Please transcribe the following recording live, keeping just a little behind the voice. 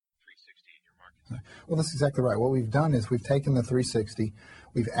Well, that's exactly right. What we've done is we've taken the 360,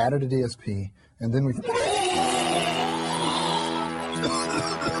 we've added a DSP, and then we've...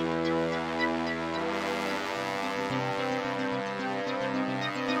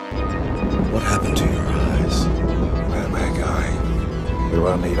 What happened to your eyes? Bad guy. We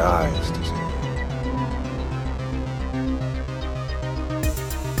will need eyes to see.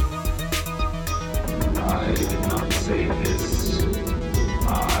 I did not say this.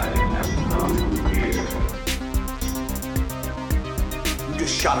 I have come here. You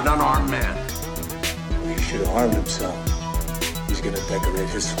just shot an unarmed man. He should have harmed himself. He's gonna decorate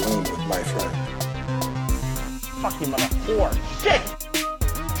his swoon with my friend. Fucking mother whore. Shit!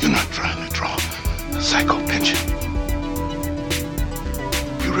 You're not trying to draw a psycho pension.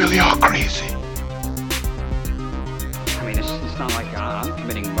 You really are crazy. I mean, it's not like I'm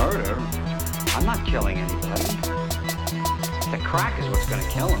committing murder. I'm not killing anybody. The crack is what's gonna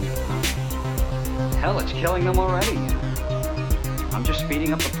kill him. Hell, it's killing them already. I'm just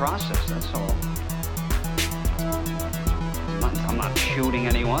speeding up the process, that's all. I'm not shooting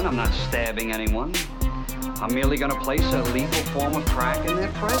anyone, I'm not stabbing anyone. I'm merely gonna place a lethal form of crack in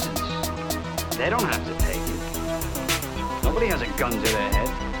their presence. They don't have to take it. Nobody has a gun to their head.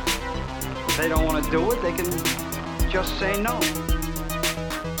 If they don't want to do it, they can just say no.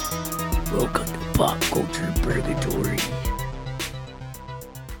 Welcome to Pop Culture Purgatory.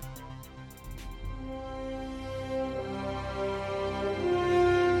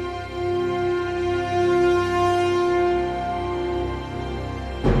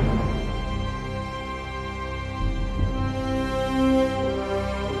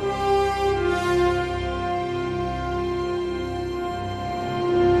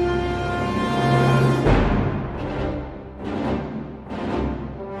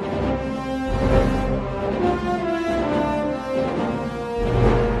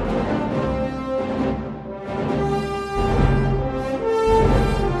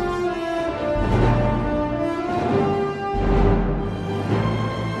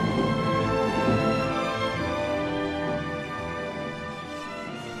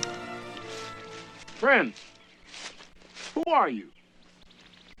 Friend, who are you?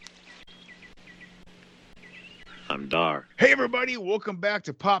 I'm Dar. Hey everybody, welcome back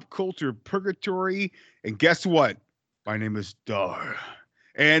to Pop Culture Purgatory. And guess what? My name is Dar.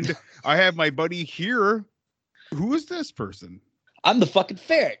 And I have my buddy here. Who is this person? I'm the fucking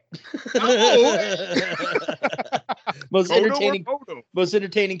ferret. Oh. most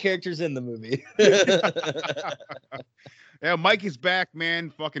entertaining characters in the movie. Yeah, Mike is back, man.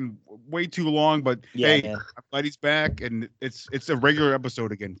 Fucking way too long, but yeah, hey, man. I'm glad he's back, and it's a regular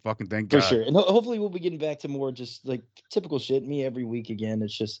episode again. Fucking thank For God. sure. And hopefully we'll be getting back to more just like typical shit. Me every week again.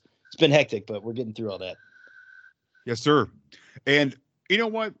 It's been hectic, but we're getting through all that. Yes, sir. And you know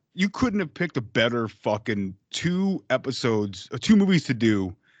what? You couldn't have picked a better fucking two movies to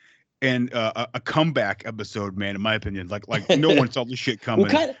do, and a comeback episode, man. In my opinion, like no one saw this shit coming.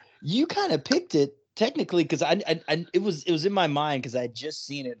 Well, you kind of picked it. Technically, because it was in my mind because I had just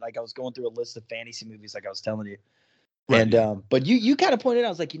seen it. Like I was going through a list of fantasy movies, like I was telling you. Right. And but you kind of pointed out, I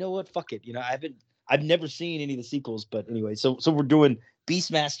was like, you know what, fuck it. You know, I've never seen any of the sequels, but anyway, so we're doing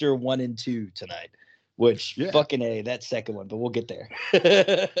Beastmaster 1 and 2 tonight, which fucking A, that second one, but we'll get there.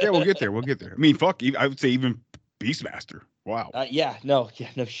 Yeah, we'll get there. I mean, fuck, I would say even Beastmaster. Wow. No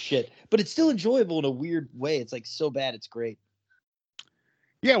shit. But it's still enjoyable in a weird way. It's like so bad, it's great.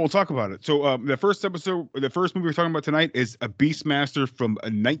 Yeah, we'll talk about it. So the first movie we're talking about tonight is a Beastmaster from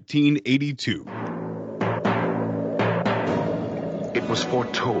 1982. It was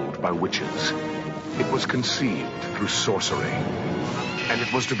foretold by witches. It was conceived through sorcery. And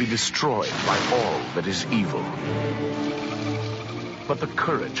it was to be destroyed by all that is evil. But the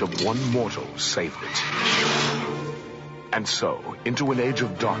courage of one mortal saved it. And so, into an age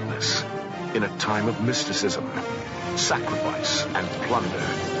of darkness, in a time of mysticism, sacrifice, and plunder,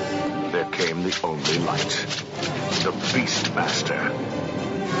 there came the only light, the Beastmaster.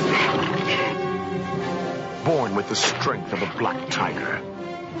 Born with the strength of a black tiger,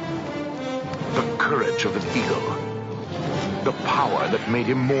 the courage of an eagle, the power that made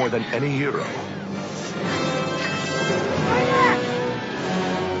him more than any hero.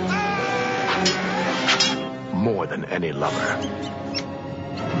 More than any lover.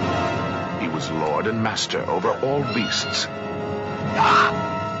 He was lord and master over all beasts.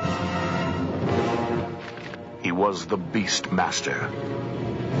 He was the Beastmaster.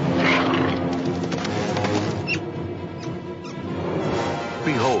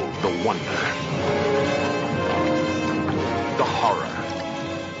 Behold the wonder, the horror,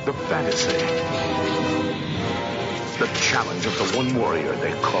 the fantasy, the challenge of the one warrior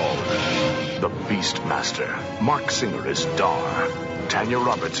they called The Beastmaster. Mark Singer is Dar. Tanya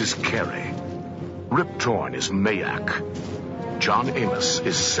Roberts is Carrie. Rip Torn is Mayak. John Amos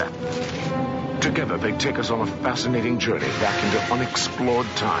is Seth. Together, they take us on a fascinating journey back into unexplored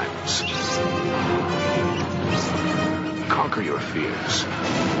times. Conquer your fears.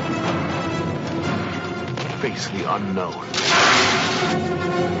 Face the unknown.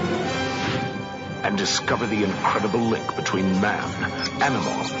 And discover the incredible link between man,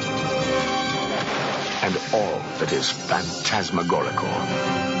 animal, and all that is phantasmagorical.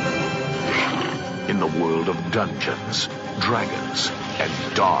 In the world of Dungeons, Dragons,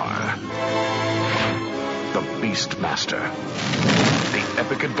 and Dar. The Beastmaster. The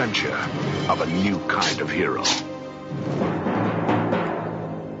epic adventure of a new kind of hero.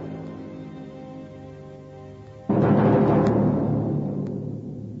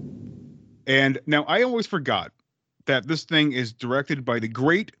 And now I always forgot that this thing is directed by the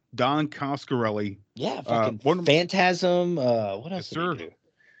great Don Coscarelli. Yeah, fucking Phantasm. What else did he do?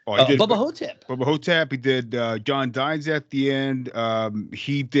 Oh, he did Bubba Hotep. Bubba Hotep. He did John Dies at the End.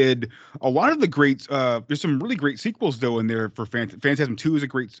 He did a lot of the great. There's some really great sequels though in there for Phantasm 2 is a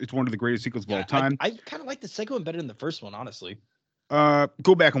great. It's one of the greatest sequels of all time. I kind of like the second one better than the first one, honestly.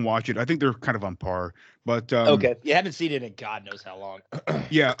 Go back and watch it. I think they're kind of on par. But okay, you haven't seen it in God knows how long.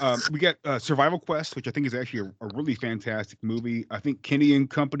 Yeah, we got Survival Quest, which I think is actually a really fantastic movie. I think Kenny and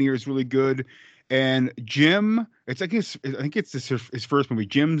Company is really good. And Jim, I think it's his first movie.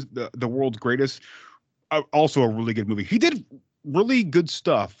 Jim's the World's Greatest, also a really good movie. He did really good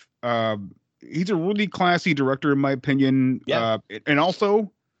stuff. He's a really classy director, in my opinion. Yeah. And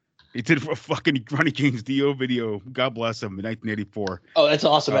also, he did a fucking Ronnie James Dio video. God bless him in 1984. Oh, that's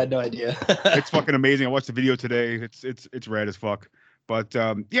awesome! I had no idea. It's fucking amazing. I watched the video today. It's rad as fuck. But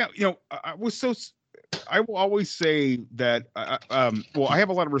yeah, you know, I will always say that, well, I have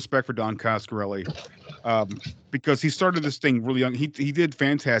a lot of respect for Don Coscarelli because he started this thing really young. He did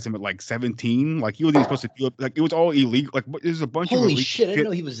Phantasm at like 17. Like he wasn't supposed to do it. Like it was all illegal. Like there's a bunch of holy shit! I didn't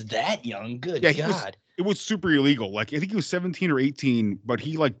know he was that young. Good God. It was super illegal. Like I think he was 17 or 18, but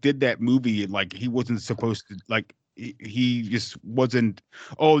he like did that movie and like he wasn't supposed to. Like he just wasn't.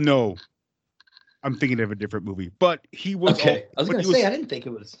 Oh no. I'm thinking of a different movie, but he was okay. I was gonna say I didn't think it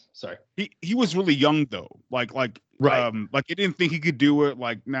was. Sorry, he was really young though. Like right. Like he didn't think he could do it.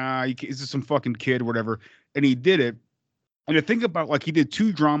 Like nah, he's just some fucking kid, or whatever. And he did it. And to think about, like he did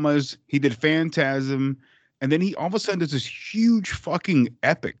 2 dramas, he did Phantasm, and then he all of a sudden does this huge fucking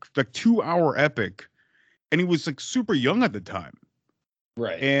epic, like 2-hour epic, and he was like super young at the time.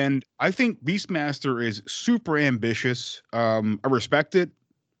 Right. And I think Beastmaster is super ambitious. I respect it.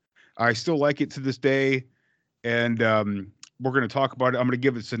 I still like it to this day, and we're going to talk about it. I'm going to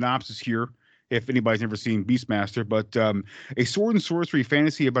give a synopsis here if anybody's never seen Beastmaster, but a sword and sorcery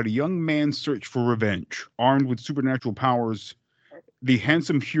fantasy about a young man's search for revenge. Armed with supernatural powers, the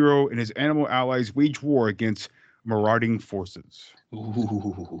handsome hero and his animal allies wage war against marauding forces.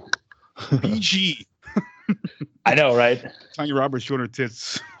 Ooh. PG. I know, right? Tanya Roberts showing her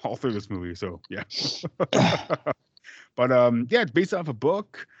tits all through this movie, so yeah. But yeah, it's based off a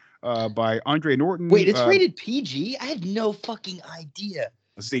book by Andre Norton. Wait, it's rated PG? I had no fucking idea.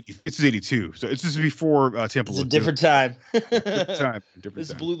 It's 82, so it's just before Temple. It's a different time. Different time. This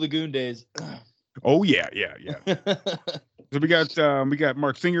is Blue Lagoon days. Oh yeah. So we got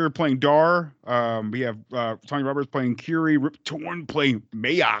Mark Singer playing Dar. We have Tanya Roberts playing Curie. Rip Torn playing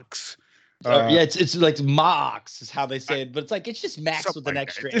Mayox. Yeah, it's like Max is how they say it, but it's like it's just Max with an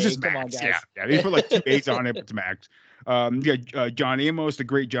extra A. Come on, guys. Yeah, they put like 2 A's on it, but it's Max. John Amos, the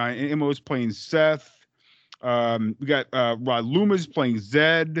great John Amos playing Seth. We got Rod Loomis playing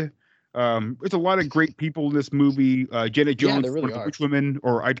Zed. There's a lot of great people in this movie. Janet Jones, really one of the witch women,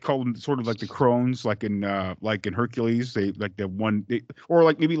 or I'd call them sort of like the crones, like in Hercules. They like the one, or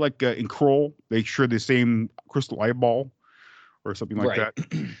like maybe like in Kroll, they share the same crystal eyeball, or something like that.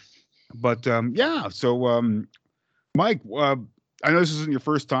 But yeah, so Mike, I know this isn't your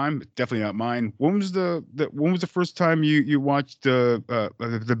first time. It's definitely not mine. When was the first time you watched the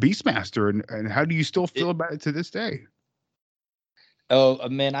Beastmaster, and how do you still feel about it to this day? Oh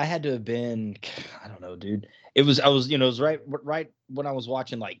man, I had to have been, I don't know, dude. It was right when I was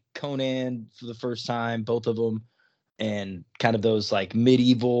watching like Conan for the first time, both of them, and kind of those like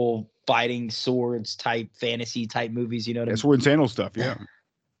medieval fighting swords type fantasy type movies. You know what I mean? Sword and sandal stuff, yeah.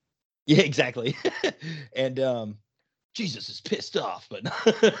 Yeah, exactly. And Jesus is pissed off, but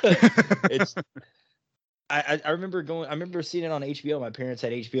it's. I remember seeing it on HBO. My parents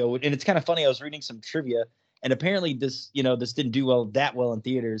had HBO, and it's kind of funny. I was reading some trivia, and apparently this didn't do that well in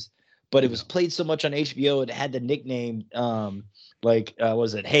theaters, but it was played so much on HBO. It had the nickname,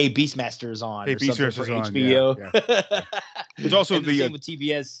 was it? Hey, Beastmaster's on. Hey, or something Beastmaster's for on. HBO. Yeah. There's also and the same with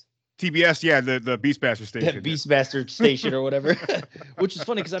TBS. TBS, yeah, the Beastmaster station. That Beastmaster station or whatever, which is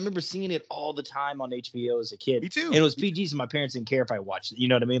funny because I remember seeing it all the time on HBO as a kid. Me too. And it was PG, so my parents didn't care if I watched it. You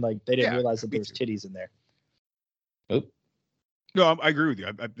know what I mean? Like they didn't realize that there was titties in there. Oh. No, I agree with you.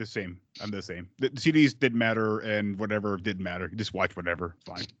 I'm the same. The CDs didn't matter, and whatever didn't matter. You just watch whatever.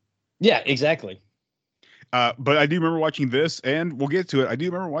 Fine. Yeah, exactly. But I do remember watching this, and we'll get to it. I do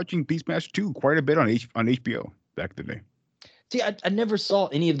remember watching Beastmaster 2 quite a bit on HBO back in the day. See, I never saw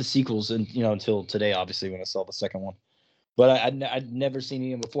any of the sequels, until today, obviously, when I saw the second one. But I'd never seen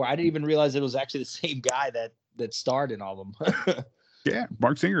any of them before. I didn't even realize it was actually the same guy that starred in all of them. Yeah,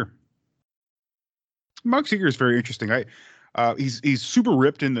 Mark Singer. Mark Singer is very interesting. He's super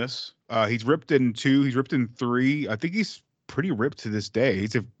ripped in this. He's ripped in 2. He's ripped in 3. I think he's pretty ripped to this day.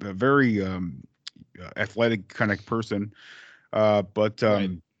 He's a very athletic kind of person. But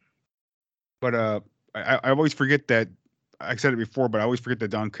I always forget that. I said it before, but I always forget that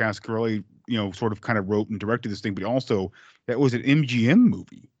Don Coscarelli, sort of kind of wrote and directed this thing, but also that was an MGM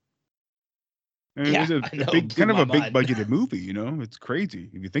movie. And it was a big budgeted movie, It's crazy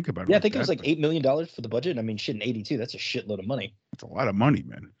if you think about it. Yeah, I think it was like $8 million for the budget. I mean, shit, in 82, that's a shitload of money. It's a lot of money,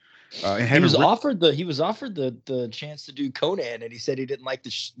 man. And he was offered the chance to do Conan, and he said he didn't like the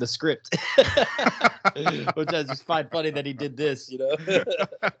script, which I just find funny that he did this.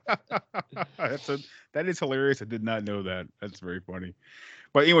 That is hilarious. I did not know that. That's very funny.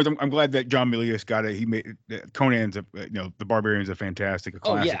 But anyways, I'm glad that John Milius got it. He made Conan's the Barbarian's a fantastic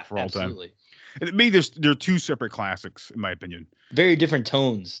classic for all absolutely. time. And to me, there are 2 separate classics in my opinion. Very different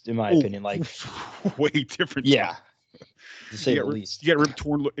tones, in my opinion. Like way different. Yeah. To say the least. You got Rip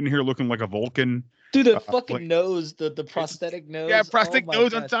Torn in here looking like a Vulcan. Dude, the fucking nose, the prosthetic nose. Yeah, prosthetic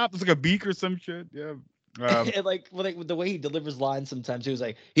nose on top. It's like a beak or some shit. Yeah. And like the way he delivers lines sometimes, he was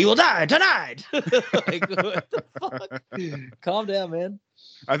like, "He will die tonight." Like, what the fuck? Calm down, man.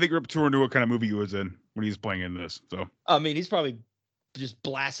 I think Rip Torn knew what kind of movie he was in when he was playing in this. So I mean, he's probably just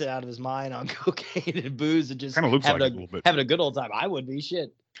blasted out of his mind on cocaine and booze and just kind of looks like it a little bit. Having a good old time. I would be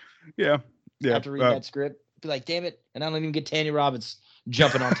shit. Yeah. After reading that script, be like, damn it, and I don't even get Tanya Robbins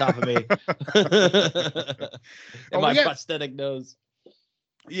jumping on top of me. And my prosthetic nose.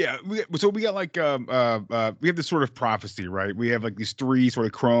 Yeah, we got like we have this sort of prophecy, right? We have like these 3 sort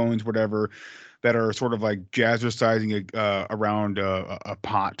of crones, whatever, that are sort of like jazzercising around a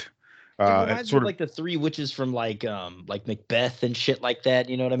pot. It reminds me of like the 3 witches from like Macbeth and shit like that.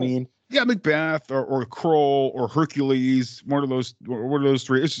 You know what I mean? Yeah, Macbeth or Kroll or Hercules. One of those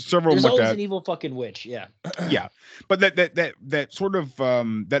 3. It's several. There's like always that. an evil fucking witch. Yeah. Yeah, but that sort of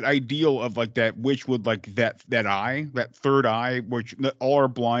that ideal of like that witch with like that eye, that third eye, which all are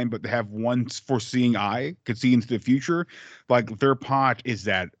blind but they have one foreseeing eye, could see into the future. Like their pot is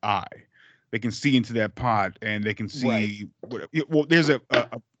that eye. They can see into that pot and they can see. Right. Well, there's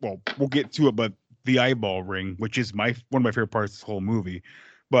well, we'll get to it, but the eyeball ring, which is one of my favorite parts of this whole movie,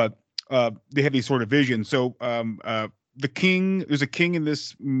 but. They have these sort of visions. So the king, there's a king in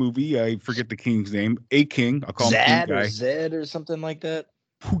this movie. I forget the king's name. A king. I'll call him Zed King Guy. or Zed or something like that.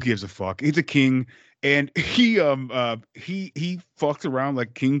 Who gives a fuck? He's a king, and he fucks around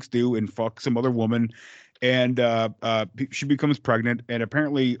like kings do and fucks some other woman, and she becomes pregnant. And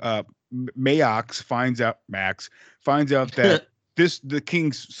apparently, Max finds out that the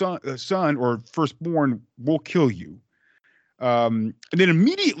king's son or firstborn will kill you. And then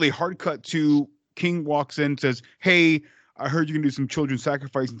immediately hard cut to King walks in, says, "Hey, I heard you're gonna do some children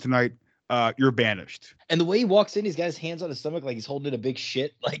sacrificing tonight. You're banished." And the way he walks in, he's got his hands on his stomach like he's holding a big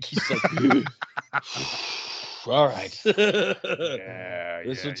shit. Like he's like, all right.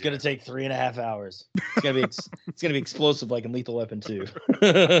 This one's gonna take 3.5 hours. It's gonna be explosive like in Lethal Weapon 2.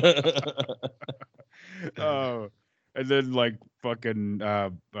 Oh, and then like fucking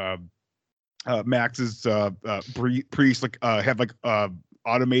Max's priest have like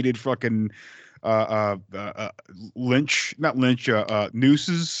automated fucking noose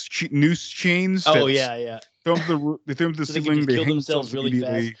chains. Oh yeah. They filmed the so ceiling. They kill themselves really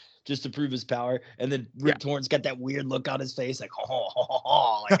fast just to prove his power. And then Rip Torn's got that weird look on his face, like like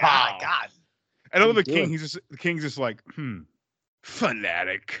oh my god. I love the king. The king's just like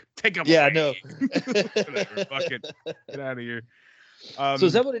fanatic. Take him. Yeah, no. Whatever, fuck it. Get out of here. So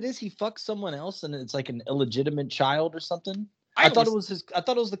is that what it is? He fucks someone else, and it's like an illegitimate child or something. I thought it was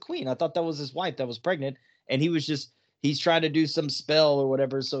the queen. I thought that was his wife that was pregnant, and he's trying to do some spell or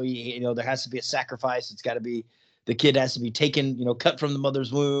whatever. So he, there has to be a sacrifice. It's got to be the kid has to be taken, cut from the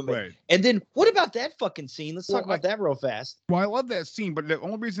mother's womb. Right. And then what about that fucking scene? Let's talk about that real fast. Well, I love that scene, but the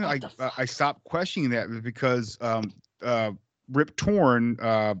only reason I stopped questioning that is because Rip Torn,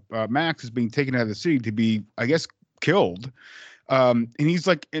 Max, is being taken out of the city to be, I guess, killed. And he's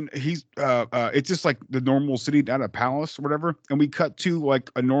like, it's just like the normal city, not a palace or whatever. And we cut to like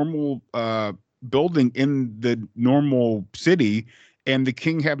a normal building in the normal city, and the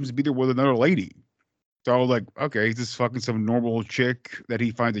king happens to be there with another lady. So I was like, okay, he's just fucking some normal chick that he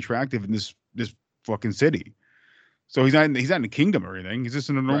finds attractive in this fucking city. So he's not in the kingdom or anything. He's just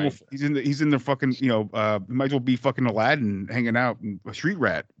in a normal. Right. He's in the fucking he might as well be fucking Aladdin hanging out, a street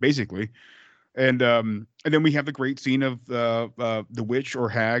rat basically. And then we have the great scene of the witch or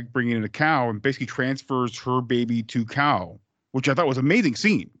hag bringing in a cow and basically transfers her baby to cow, which I thought was an amazing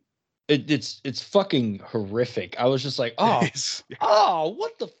scene. It's fucking horrific. I was just like, oh,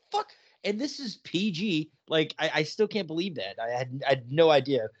 what the fuck? And this is PG. Like, I still can't believe that. I had no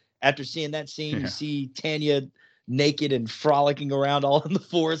idea. After seeing that scene, you see Tanya naked and frolicking around all in the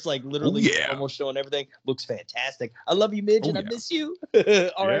forest, like literally almost showing everything. Looks fantastic. I love you, Midge, and I miss you.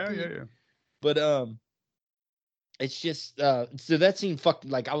 Yeah. But it's just so that scene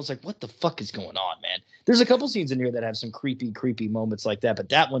like I was like, what the fuck is going on, man? There's a couple scenes in here that have some creepy moments like that, but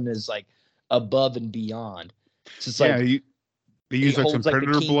that one is like above and beyond. It's just like they use like some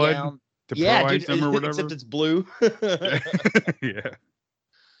predator blood down to paralyze them or whatever. Except it's blue. Yeah.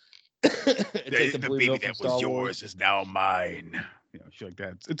 It's like the baby that was yours is now mine. Shit like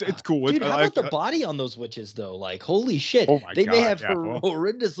that. It's cool. Dude, how about the body on those witches though? Like, holy shit! They may have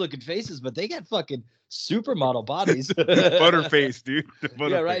horrendous looking faces, but they got fucking supermodel bodies. Butterface, dude.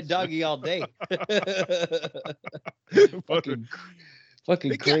 Yeah, right. Doggy all day.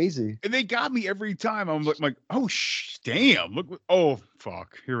 Fucking crazy. And they got me every time. I'm like, oh damn! Look, oh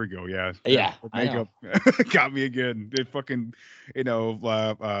fuck! Here we go. Yeah. Makeup got me again. They fucking,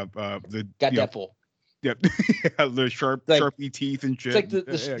 the got that full. Yep. Yeah, the sharpie teeth and shit.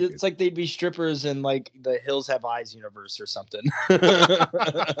 It's like they'd be strippers in like the Hills Have Eyes universe or something.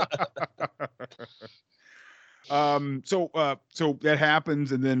 So that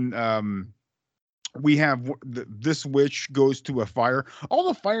happens, and then we have this witch goes to a fire. All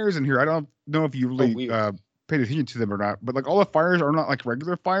the fires in here, I don't know if you really paid attention to them or not, but like all the fires are not like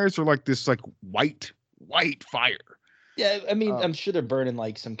regular fires; they're like this like white fire. Yeah, I mean, I'm sure they're burning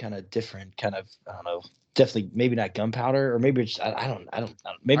like some kind of different kind of, I don't know, definitely maybe not gunpowder, or maybe it's I don't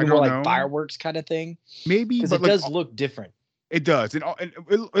maybe more like fireworks kind of thing. Maybe, because it does look different. It does. It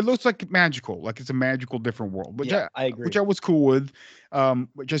looks like magical, like it's a magical different world. Which I agree. Which I was cool with,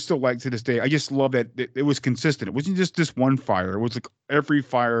 which I still like to this day. I just love that it was consistent. It wasn't just this one fire. It was like every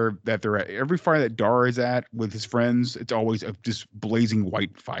fire that they're at, every fire that Dar is at with his friends, it's always this blazing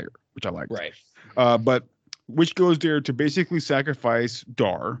white fire, which I like. Right. But which goes there to basically sacrifice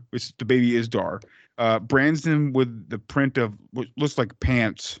Dar, which the baby is Dar, brands him with the print of what looks like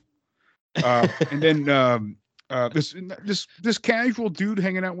pants, and then this casual dude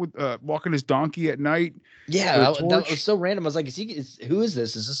hanging out with walking his donkey at night. Yeah, that was so random. I was like, who is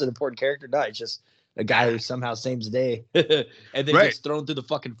this? Is this an important character? No, it's just a guy who somehow saves the day and then gets thrown through the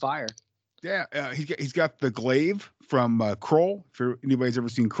fucking fire. Yeah, he's got the glaive from Kroll. If anybody's ever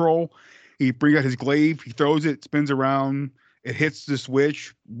seen Kroll, he brings out his glaive, he throws it, spins around, it hits this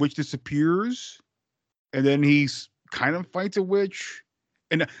witch disappears, and then he kind of fights a witch.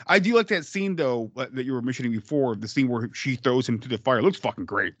 And I do like that scene though that you were mentioning before, the scene where she throws him to the fire. It looks fucking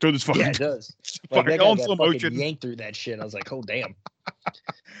great. Throw this fucking it does. Like that guy got fucking yanked through that shit. I was like, oh damn.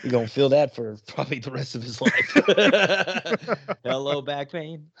 You're gonna feel that for probably the rest of his life. Hello, back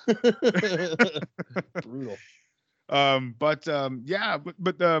pain. Brutal. But the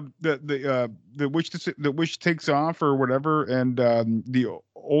witch takes off or whatever, and the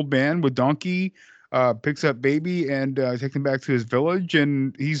old man with donkey picks up baby and takes him back to his village,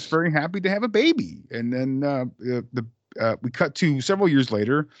 and he's very happy to have a baby. And then we cut to several years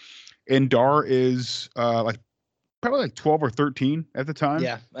later, and Dar is probably 12 or 13 at the time.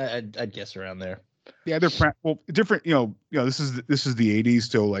 Yeah, I'd guess around there. Yeah, they're different. This is the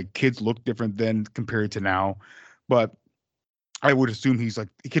 80s, so like kids look different then compared to now. But I would assume he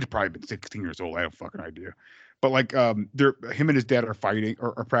could have probably been 16 years old. I have a fucking idea. But like him and his dad are fighting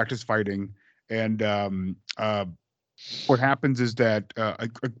or practice fighting. And what happens is that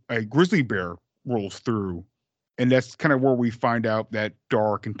a grizzly bear rolls through. And that's kind of where we find out that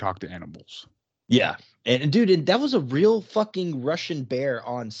Dar can talk to animals. Yeah. And dude, that was a real fucking Russian bear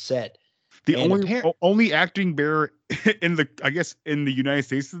on set. The only acting bear in the United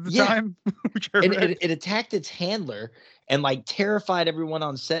States at the time. Which it attacked its handler and like terrified everyone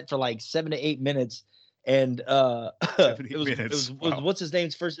on set for like 7 to 8 minutes. And Seventy it was minutes. was what's his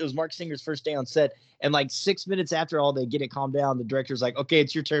name's first. It was Mark Singer's first day on set, and like 6 minutes after all they get it calmed down, the director's like, "Okay,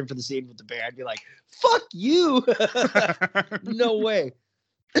 it's your turn for the scene with the bear." I'd be like, "Fuck you, no way."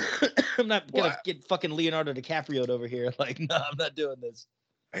 I'm not gonna get fucking Leonardo DiCaprio over here. Like, no, I'm not doing this.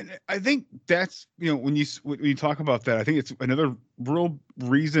 And I think that's, you know, when you talk about that, I think it's another real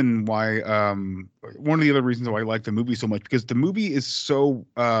reason why, one of the other reasons why I like the movie so much, because the movie is so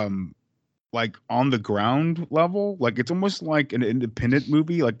like on the ground level, like it's almost like an independent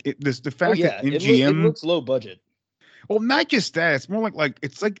movie. Like the fact that MGM it looks low budget. Well, not just that. It's more like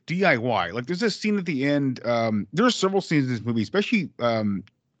it's like DIY. Like there's a scene at the end. There are several scenes in this movie, especially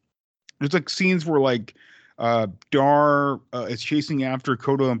there's like scenes where like Dar is chasing after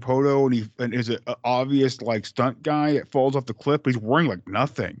Kodo and Podo, and is an obvious like stunt guy that falls off the cliff, but he's wearing like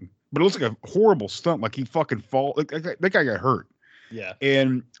nothing. But it looks like a horrible stunt. Like he fucking fall. Like that guy got hurt. Yeah.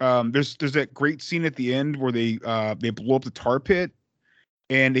 And there's that great scene at the end where they blow up the tar pit.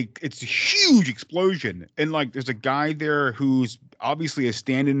 And it's a huge explosion. And like, there's a guy there who's obviously a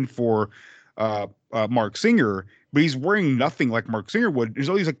stand-in for Mark Singer, but he's wearing nothing like Mark Singer would. There's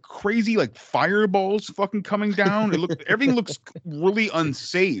all these like crazy like fireballs fucking coming down. Everything looks really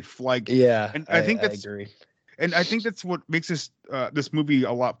unsafe. Like, yeah. And I think I agree. And I think that's what makes this movie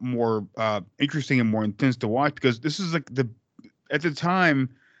a lot more interesting and more intense to watch, because this is like at the time,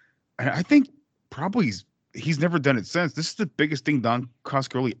 I think probably he's never done it since. This is the biggest thing Don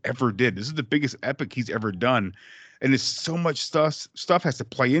Coscarelli ever did. This is the biggest epic he's ever done. And it's so much stuff has to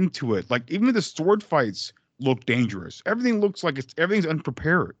play into it. Like even the sword fights look dangerous. Everything looks like everything's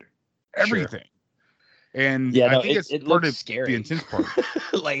unprepared. Everything. Sure. And yeah, I think it's part of scary. the intense part.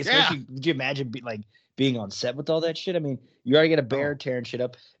 Like, especially, Could you imagine being on set with all that shit? I mean, you already get a bear tearing shit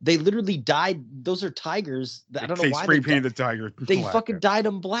up. They literally dyed. Those are tigers. I don't know why they spray painted the tiger. They black, fucking dyed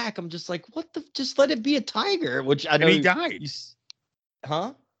them black. I'm just like, what the? Just let it be a tiger. Which I know. And he died.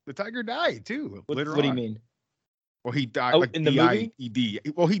 Huh? The tiger died too. What do you mean? Well, he died in the movie.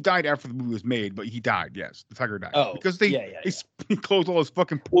 Well, he died after the movie was made, but he died. Yes, the tiger died. Oh, because they closed all his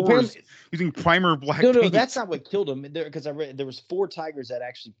fucking pores using primer black. No, paint. That's not what killed him. Because I read there was 4 tigers that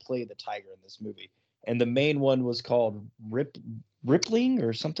actually play the tiger in this movie, and the main one was called Rippling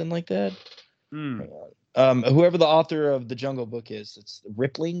or something like that. Whoever the author of the Jungle Book is, it's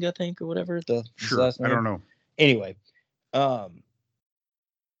Rippling, I think, or whatever. Sure, I don't know. Anyway,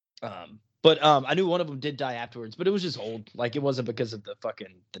 but I knew one of them did die afterwards, but it was just old. Like it wasn't because of the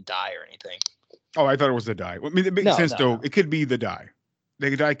dye or anything. Oh, I thought it was the dye. I mean, it makes sense though. It could be the dye.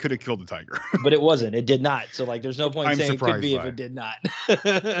 The dye could have killed the tiger. But it wasn't. It did not. So like, there's no point saying it could be if it did not.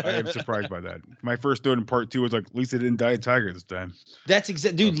 I am surprised by that. My first note in part 2 was like, at least it didn't die a tiger this time. That's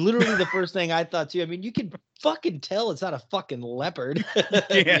dude. Literally the first thing I thought too. I mean, you can fucking tell it's not a fucking leopard.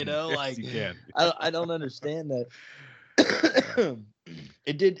 You know, like I don't understand that.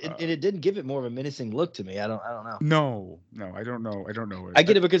 It didn't give it more of a menacing look to me. I don't know. No, I don't know. I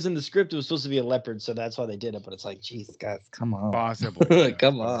get it because in the script it was supposed to be a leopard, so that's why they did it. But it's like, geez, guys, come on, possibly,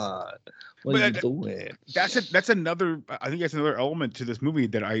 come on. What are you doing? That's another. I think that's another element to this movie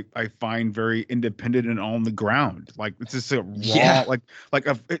that I find very independent and on the ground. Like it's just a raw,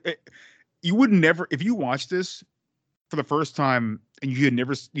 you would never, if you watch this for the first time and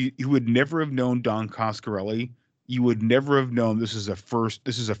you would never have known Don Coscarelli. You would never have known this is a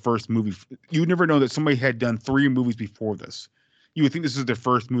first movie. You would never know that somebody had done 3 movies before this. You would think this is their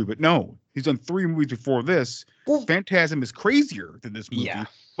first movie, but no, he's done 3 movies before this. Well, Phantasm is crazier than this movie,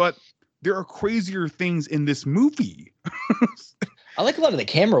 but there are crazier things in this movie. I like a lot of the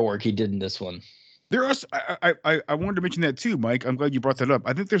camera work he did in this one. There are. I wanted to mention that too, Mike. I'm glad you brought that up.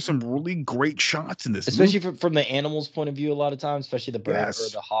 I think there's some really great shots in this, especially from the animal's point of view. A lot of times, especially the bird or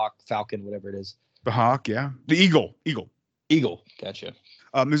the hawk, falcon, whatever it is. The hawk, yeah. The eagle. Gotcha.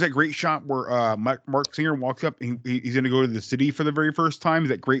 There's that great shot where Mark Singer walks up and he's going to go to the city for the very first time.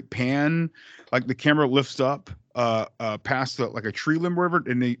 That great pan, like the camera lifts up past like a tree limb or whatever,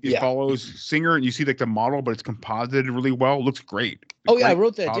 and it follows Singer, and you see like the model, but it's composited really well. It looks great. I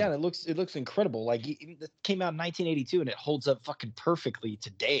wrote that down. It looks incredible. Like it came out in 1982, and it holds up fucking perfectly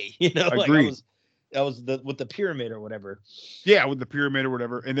today. You know, Agreed. That was with the pyramid or whatever. Yeah, with the pyramid or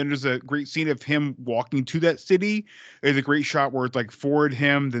whatever. And then there's a great scene of him walking to that city. There's a great shot where it's like forward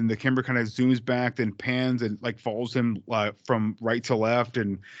him, then the camera kind of zooms back, then pans and like follows him from right to left,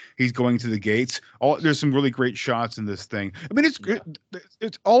 and he's going to the gates. There's some really great shots in this thing. I mean,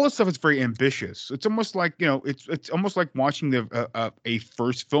 it's all this stuff is very ambitious. It's almost like, you know, it's almost like watching a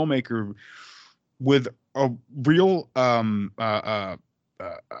first filmmaker with a real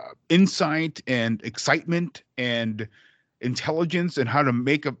insight and excitement and intelligence and how to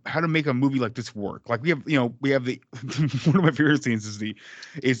make a movie like this work. Like we have the one of my favorite scenes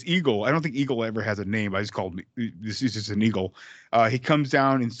is Eagle. I don't think Eagle ever has a name. I just called this is just an eagle. He comes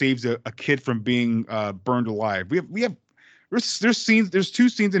down and saves a kid from being burned alive. There's two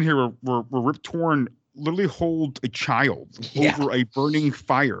scenes in here where Rip Torn literally holds a child over a burning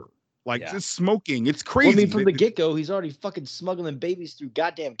fire. Like just smoking. It's crazy. Well, I mean, from the get-go, he's already fucking smuggling babies through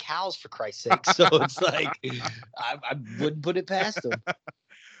goddamn cows, for Christ's sake. So it's like I wouldn't put it past him.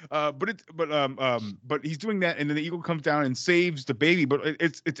 But he's doing that, and then the eagle comes down and saves the baby. But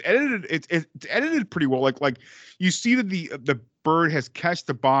it's edited. It's edited pretty well. Like you see that the bird has catched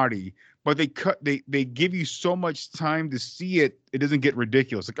the body, but they give you so much time to see it. It doesn't get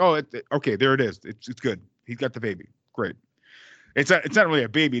ridiculous. Like, okay, there it is. It's good. He's got the baby. Great. It's not really a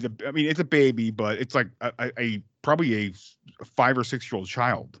baby. I mean, it's a baby, but it's like probably a 5 or 6 year old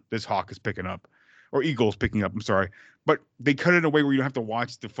child. This hawk is picking up, or eagle's picking up. I'm sorry, but they cut it in a way where you don't have to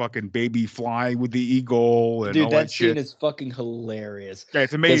watch the fucking baby fly with the eagle and all that shit. Scene is fucking hilarious. Yeah,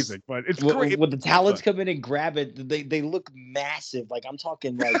 it's amazing, but it's great. When the talents come in and grab it, they look massive. Like I'm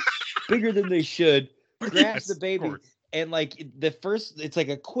talking like bigger than they should. Grabs the baby. And like the first, it's like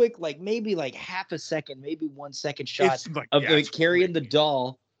a quick, like maybe like half a second, maybe 1 second shot of carrying the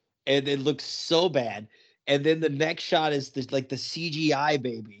doll, and it looks so bad. And then the next shot is like the CGI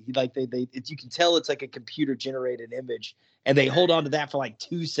baby. Like you can tell it's like a computer generated image, and they hold on to that for like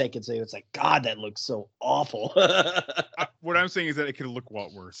 2 seconds. And it's like, God, that looks so awful. What I'm saying is that it could look a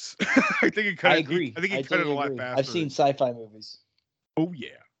lot worse. I think it cut. I agree. I think it cut it a lot faster. I've seen sci-fi movies. Oh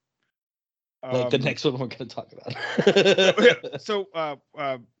yeah. Like the next one we're going to talk about. So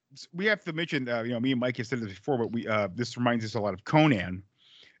we have to mention, me and Mike have said this before, but this reminds us a lot of Conan,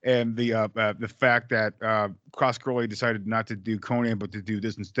 and the fact that Coscarelli decided not to do Conan but to do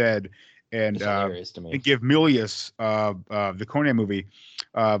this instead, and give Milius the Conan movie.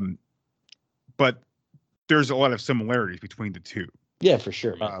 But there's a lot of similarities between the two. Yeah, for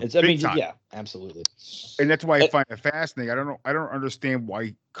sure, man. Yeah, absolutely. And that's why I find it fascinating. I don't understand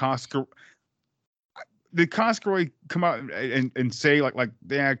why did Coscarelli come out and say like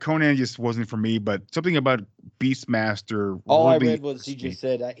Conan just wasn't for me, but something about Beastmaster. All I read was he just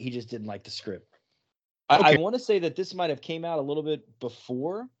said he just didn't like the script. I want to say that this might have came out a little bit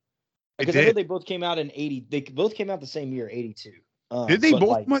before, because I know they both came out in 80. They both came out the same year, 82. Did they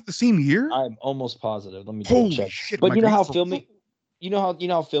both come out the same year? I'm almost positive. Let me double check. Shit, but you know how filming, you know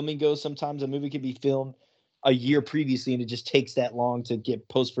how filming goes. Sometimes a movie can be filmed a year previously, and it just takes that long to get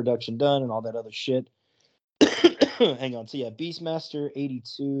post-production done and all that other shit. Hang on. So yeah, Beastmaster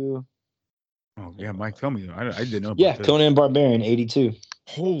 82. Oh yeah, Mike, tell me. I didn't know. Yeah, Conan Barbarian 82.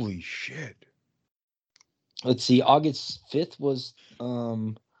 Holy shit. Let's see. August 5th was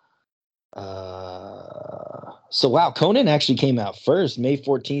so wow, Conan actually came out first, May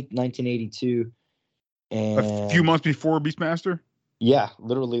 14th, 1982. And a few months before Beastmaster? Yeah,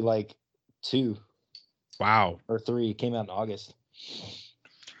 literally like 2. Wow. Or 3. It came out in August.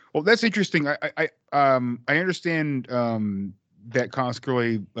 Well, that's interesting. I understand that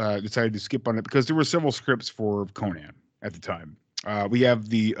Coscarelli decided to skip on it because there were several scripts for Conan at the time. We have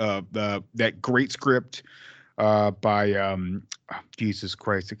that great script by Jesus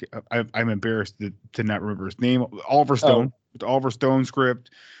Christ. I'm embarrassed to not remember his name. Oliver Stone. The Oliver Stone script.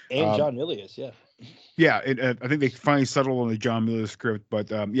 And John Milius, yeah. Yeah, I think they finally settled on the John Milius script, but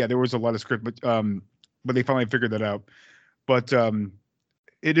there was a lot of script, but they finally figured that out. But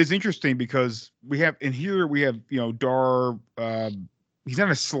it is interesting because we have Dar. He's not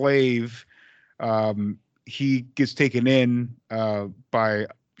a slave. He gets taken in by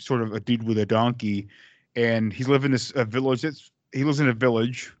sort of a dude with a donkey, and he's living in this village. He lives in a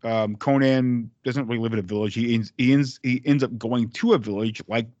village. Conan doesn't really live in a village. He ends up going to a village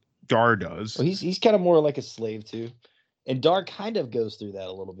like Dar does. Well, he's kind of more like a slave too, and Dar kind of goes through that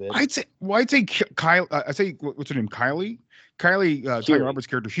a little bit. I'd say Kyle. I say what's her name? Kylie, Tanya Roberts'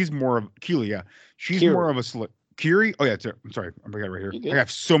 character. She's more of Keely. Yeah, she's more of a slave. Kiri? Oh yeah, I'm sorry, I got it right here. I have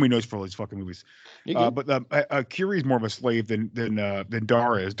so many notes for all these fucking movies. But Kiri is more of a slave than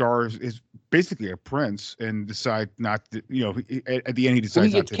Dar is. Dar is basically a prince and decides not to. At the end he decides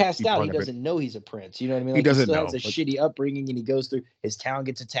he gets cast out. He doesn't know he's a prince. You know what I mean? Like, he doesn't still know. Has a shitty upbringing, and he goes through. His town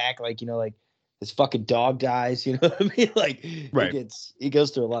gets attacked. Like his fucking dog dies. You know what I mean? Like he goes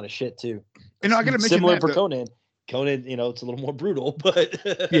through a lot of shit too. And I gotta mention similar for Conan. Conan, it's a little more brutal, but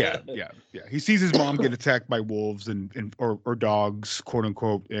yeah. He sees his mom get attacked by wolves or dogs, quote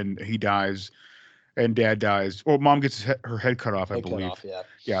unquote, and he dies, and dad dies. Well, mom gets her head cut off, I believe.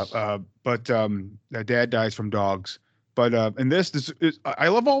 But dad dies from dogs. But and this is I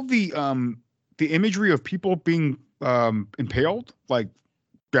love all the imagery of people being impaled, like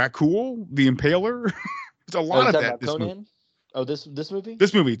Dracul, the Impaler. There's a Are you lot of talking that. about This movie. Conan? Oh, this movie?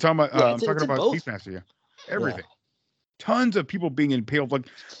 This movie. Talking about. Yeah, I'm it's talking in about both. Beastmaster. Yeah, everything. Tons of people being impaled. Like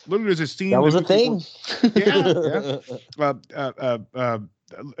literally, there's a scene. That was in a the movie thing.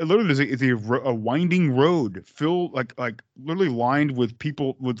 literally, there's a winding road filled like literally lined with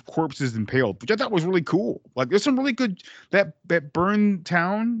people with corpses impaled, which I thought was really cool. Like, there's some really good that burn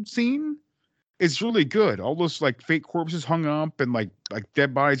town scene. It's really good. All those like fake corpses hung up and like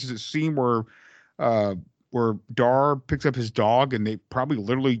dead bodies. There's a scene where Dar picks up his dog and they probably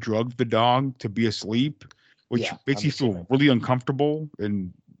literally drugged the dog to be asleep, which makes you feel really uncomfortable.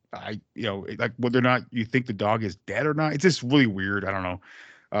 And like whether or not you think the dog is dead or not, it's just really weird. I don't know.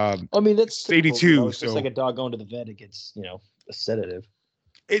 I mean, that's 82. It's just like a dog going to the vet. It gets, a sedative.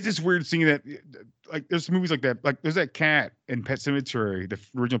 It's just weird seeing that. Like, there's movies like that. Like, there's that cat in Pet Sematary, the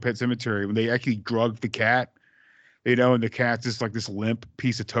original Pet Sematary, when they actually drugged the cat. And the cat's just like this limp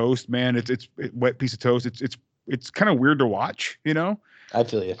piece of toast, man. It's wet piece of toast. It's kind of weird to watch, I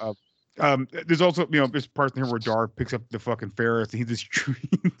feel you. There's also, this part in here where Dar picks up the fucking ferrets and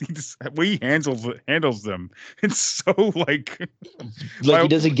he handles them. It's so like he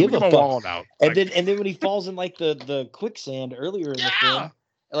doesn't give a fuck. Out. And then when he falls in like the quicksand earlier in the film,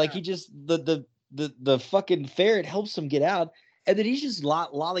 like he just the fucking ferret helps him get out. And then he's just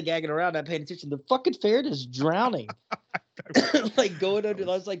lollygagging around, not paying attention. The fucking ferret is drowning, like going under. I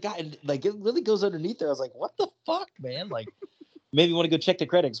was like, God, like it really goes underneath there. I was like, what the fuck, man? Like, maybe want to go check the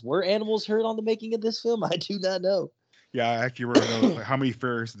credits. Were animals hurt on the making of this film? I do not know. Yeah, I actually want to know how many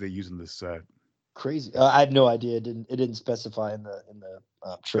ferrets did they use in this set. Crazy. I have no idea. It didn't specify in the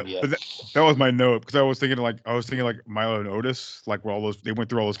trivia. But that was my note, because I was thinking like Milo and Otis, like where they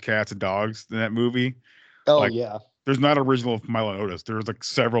went through all those cats and dogs in that movie. Oh, like, yeah. There's not original Milo and Otis. There's like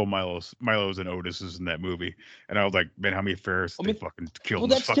several Milos and Otises in that movie, and I was like, man, how many ferrets they fucking killed? Well,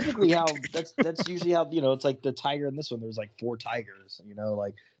 that's typically how. That's usually how it's like the tiger in this one. There's like 4 tigers.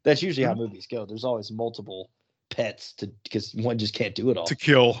 Like that's usually how movies go. There's always multiple pets because one just can't do it all. To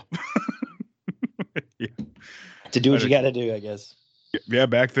kill. Yeah. To do what you got to do, I guess. Yeah,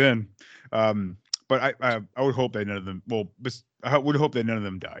 back then. But I would hope that none of them. Well, I would hope that none of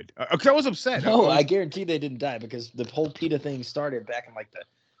them died. Because I was upset. No, I guarantee they didn't die, because the whole PETA thing started back in like the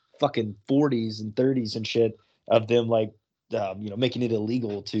fucking 40s and 30s and shit, of them like making it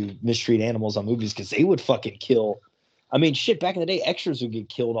illegal to mistreat animals on movies, because they would fucking kill. I mean, shit, back in the day, extras would get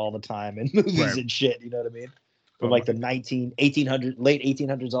killed all the time in movies and shit. You know what I mean? From like the late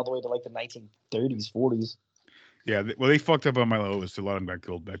 1800s all the way to like the 1930s, 40s. Yeah, they fucked up on Milo Otis. A lot of them got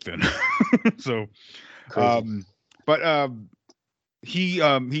killed back then. So, Crazy. I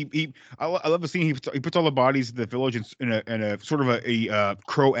love the scene. He puts all the bodies in the village in a sort of a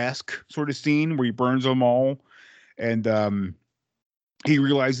Crow-esque sort of scene where he burns them all, and he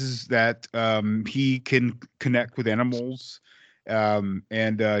realizes that he can connect with animals, and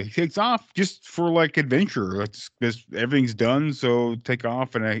he takes off just for like adventure. Everything's done, so take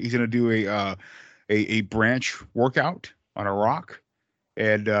off, and he's gonna do a branch workout on a rock,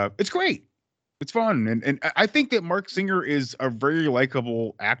 and it's great. It's fun, and I think that Marc Singer is a very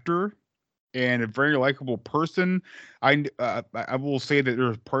likable actor and a very likable person. I will say that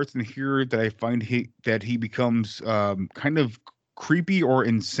there's parts in here that I find he becomes kind of creepy or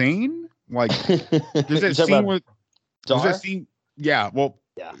insane. Like there's that scene where there's that scene. Yeah, well,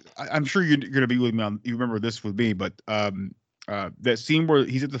 yeah. I'm sure you're gonna be with me on. You remember this with me, but that scene where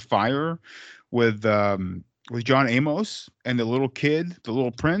he's at the fire with John Amos and the little kid, the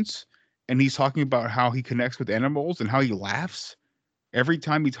little prince, and he's talking about how he connects with animals and how he laughs every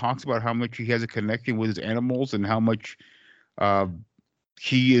time he talks about how much he has a connection with his animals and how much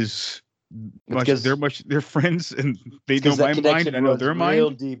he is they're friends and they know my mind and I know their mind. Real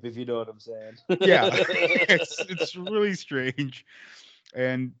deep, if you know what I'm saying. Yeah, it's really strange.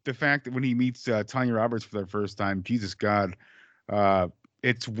 And the fact that when he meets Tanya Roberts for the first time, Jesus God,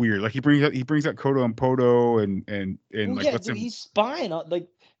 it's weird. Like he brings out Kodo and Podo and well, like yeah, dude, he's spying on, like,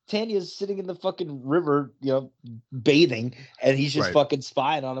 Tanya's sitting in the fucking river, bathing, and he's just fucking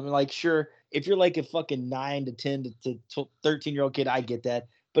spying on him. And like, sure, if you're like a fucking 9 to 10 to 13-year-old kid, I get that.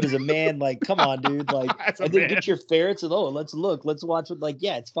 But as a man, like, come on, dude, like, and then get your ferrets and let's watch it. Like,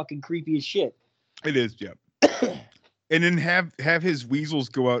 yeah, it's fucking creepy as shit. It is, yeah. And then have his weasels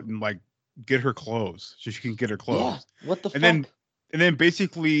go out and like get her clothes so she can get her clothes. Yeah, what the fuck? And then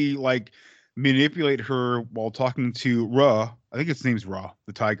basically like manipulate her while talking to Ra. I think his name's Ra,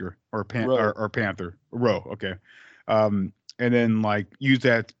 the tiger, or panther. Ra, okay. And then like use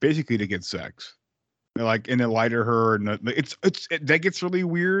that basically to get sex. And then lie to her, and that gets really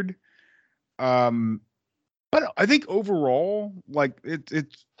weird. But I think overall, like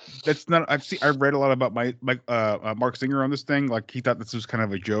it's that's not. I've read a lot about Mark Singer on this thing. Like he thought this was kind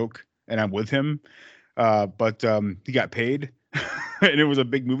of a joke, and I'm with him. But he got paid, and it was a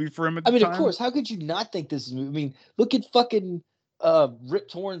big movie for him at the time. Of course. How could you not think this is? I mean, look at fucking Rip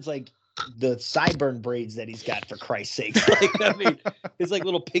Torn's like the sideburn braids that he's got, for Christ's sake. Like, I mean, it's like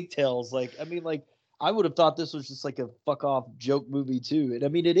little pigtails. Like, I mean, like. I would have thought this was just like a fuck off joke movie too. And I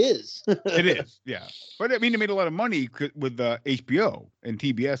mean, it is. It is, yeah. But I mean, it made a lot of money with HBO and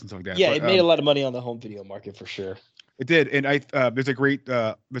TBS and stuff like that. Yeah, but, it made a lot of money on the home video market for sure. It did, and there's a great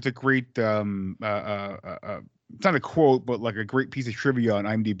it's not a quote, but like a great piece of trivia on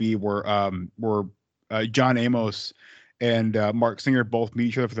IMDb where John Amos and Mark Singer both meet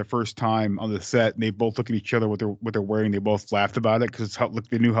each other for the first time on the set, and they both look at each other what they're wearing. They both laughed about it because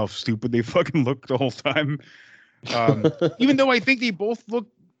they knew how stupid they fucking looked the whole time. Even though I think they both look,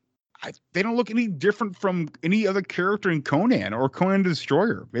 they don't look any different from any other character in Conan or Conan the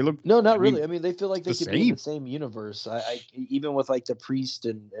Destroyer. They look really. I mean, they feel like they could be in the same universe. I even with like the priest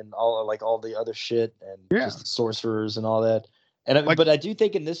and all like all the other shit and just the sorcerers and all that. And but I do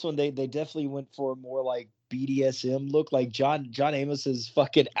think in this one they definitely went for a more like BDSM look. Like John Amos's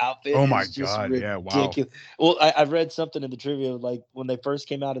fucking outfit. Oh my is just god! ridiculous. Yeah, wow. Well, I read something in the trivia like when they first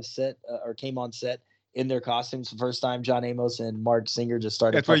came out of set or came on set in their costumes the first time, John Amos and Mark Singer just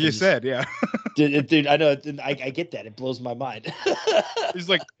started. That's what you said, yeah. Dude, I know. I get that. It blows my mind. It's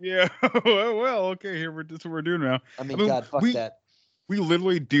like, yeah, well, okay, that's what we're doing now. I mean God, fuck that. We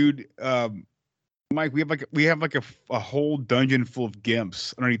literally, dude. Mike, we have like a whole dungeon full of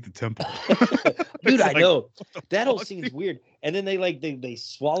gimps underneath the temple. Dude, I know that whole scene is weird. And then they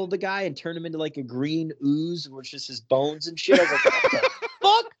swallow the guy and turn him into like a green ooze, which is his bones and shit. I was like, what the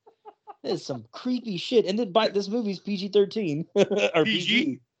fuck? This is some creepy shit. And then this movie's PG-13 or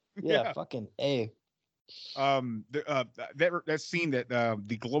PG. Yeah, fucking A. That scene that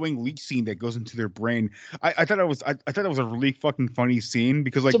the glowing leech scene that goes into their brain, I thought it was a really fucking funny scene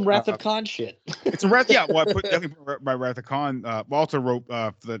because like some Wrath of Khan shit. It's a Wrath, yeah. Well, I put definitely by Wrath of Khan. Also wrote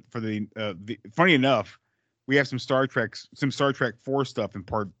for the funny enough, we have some Star Trek 4 stuff in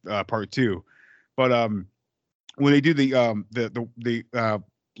part 2, but when they do the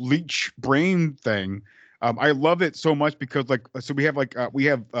leech brain thing. I love it so much because so we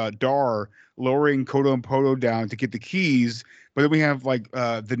have Dar lowering Kodo and Podo down to get the keys, but then we have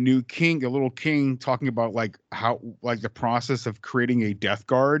the new king, the little king, talking about how the process of creating a Death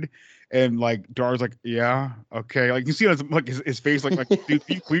Guard, and Dar's like, yeah, okay, you can see on his face like dude,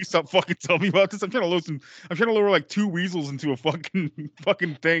 can you please stop fucking telling me about this? I'm trying to lower 2 weasels into a fucking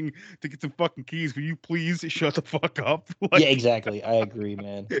thing to get some fucking keys. Will you please shut the fuck up? Yeah, exactly. I agree,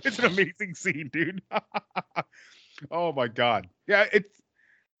 man. It's an amazing scene, dude. Oh my god. Yeah,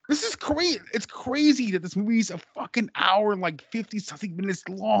 this is crazy. It's crazy that this movie's a fucking hour and 50 something minutes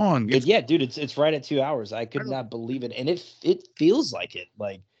long. Yeah, dude, it's right at 2 hours. I could not believe it, and it feels like it.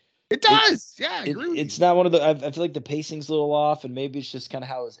 It does. Yeah, I agree. It's not one of the. I feel like the pacing's a little off, and maybe it's just kind of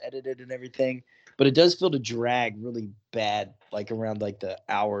how it was edited and everything. But it does feel to drag really bad, around the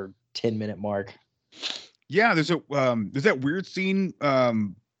hour 10-minute mark. Yeah, there's that weird scene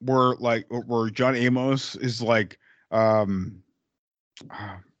where John Amos is I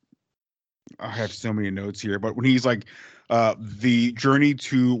have so many notes here, but when he's the journey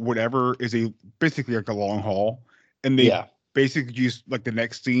to whatever is basically a long haul, and they basically just the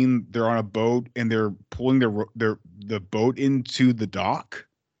next scene they're on a boat and they're pulling the boat into the dock.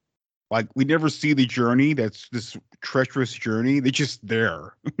 We never see the journey. That's this treacherous journey. They're just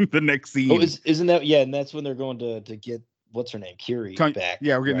there. The next scene. Oh, isn't that and that's when they're going to get what's her name, Kiri, back.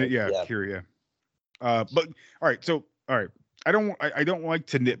 Yeah, we're gonna Kiri. Yeah. But all right. I don't like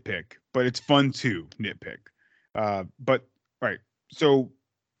to nitpick, but it's fun to nitpick. But all right, so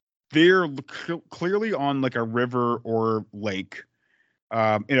they're clearly on a river or lake,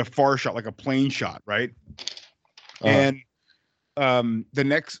 in a far shot, a plane shot, right? And the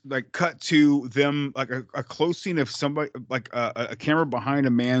next cut to them a close scene of somebody a camera behind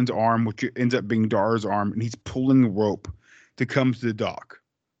a man's arm, which ends up being Dar's arm, and he's pulling rope to come to the dock,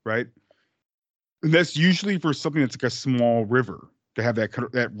 right? And that's usually for something that's a small river to have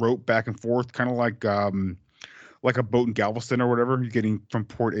that rope back and forth, kind of like a boat in Galveston or whatever. You're getting from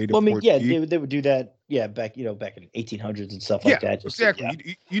port A to port B. They would do that. Yeah, back in 1800s and stuff like that.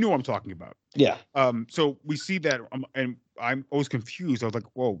 Exactly. You know what I'm talking about. Yeah. So we see that, and I was confused. I was like,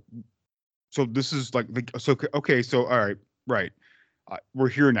 whoa. So this is okay. So all right, right. We're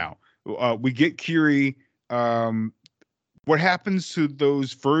here now. We get Kiri. What happens to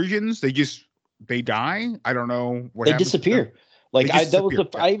those versions? They die. I don't know what they disappear. Like They I just that was the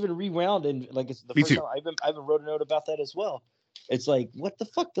disappear. I even rewound and like it's the Me first too. time I even wrote a note about that as well. It's like what the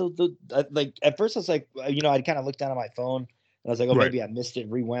fuck like at first I was like I kind of looked down at my phone and I was like oh Right. maybe I missed it,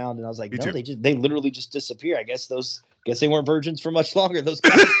 rewound, and I was like Me no too. they literally just disappear. I guess they weren't virgins for much longer. Those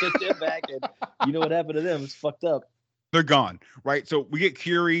guys took them back and you know what happened to them? It's fucked up. They're gone, right? So we get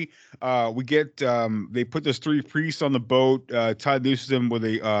Kiri. We get they put those 3 priests on the boat. Todd nooses them with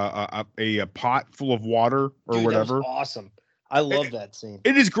a pot full of water or Dude, whatever. that was awesome. I love that scene.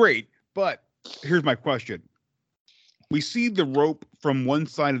 It is great, but here's my question: we see the rope from one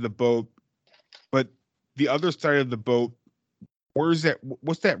side of the boat, but the other side of the boat, where's that?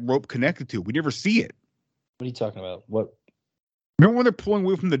 What's that rope connected to? We never see it. What are you talking about? What? Remember when they're pulling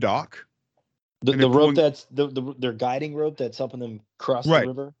away from the dock? The And they're rope pulling- that's their guiding rope that's helping them cross Right. the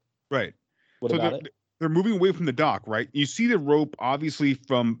river. Right. What So about it? they're moving away from the dock, right? You see the rope obviously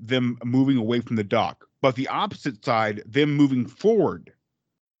from them moving away from the dock, but the opposite side, them moving forward,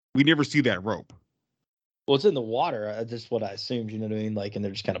 we never see that rope. Well, it's in the water. That's what I assumed. You know what I mean? Like, and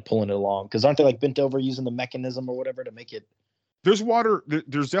they're just kind of pulling it along because aren't they like bent over using the mechanism or whatever to make it? There's water.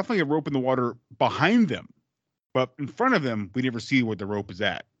 There's definitely a rope in the water behind them, but in front of them, we never see where the rope is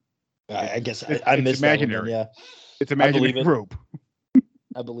at. I guess It's I missed imaginary. that one, yeah, It's I believe imaginary it. rope.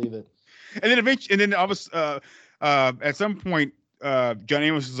 I believe it. And then eventually, and then obviously, at some point, John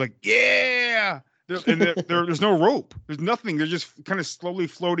Amos is like, "Yeah," there's no rope. There's nothing. They're just kind of slowly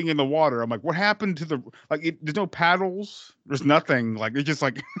floating in the water. I'm like, what happened to the there's no paddles. There's nothing. Like they're just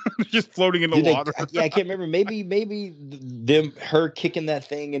like they're just floating in the water. I can't remember. Maybe her kicking that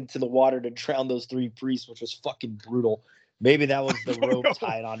thing into the water to drown those 3 priests, which was fucking brutal. Maybe that was the rope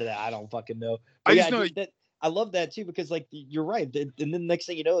tied onto that. I don't fucking know. But I just know that. I love that too because like you're right. And then next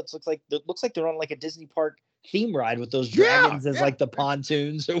thing you know, it looks like they're on like a Disney park theme ride with those dragons as like the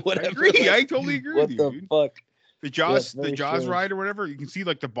pontoons or whatever. I agree. Like, I totally agree what with the you. Dude. fuck? The it's Jaws very strange. ride or whatever. You can see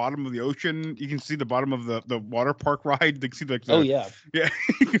like the bottom of the ocean. You can see the bottom of the water park ride. You can see like Oh yeah. yeah,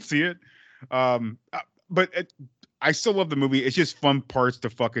 you can see it. But I still love the movie. It's just fun parts to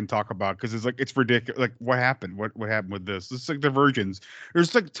fucking talk about because it's like it's ridiculous. Like what happened? What happened with this? It's like the virgins.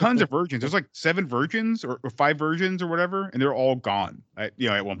 There's like tons of virgins. There's like 7 virgins or 5 virgins or whatever, and they're all gone. At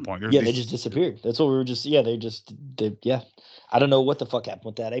one point. Yeah, they just disappeared. That's what we were just. Yeah, yeah. I don't know what the fuck happened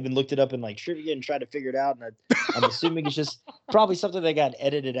with that. I even looked it up in like trivia and tried to figure it out. And I'm assuming it's just probably something that got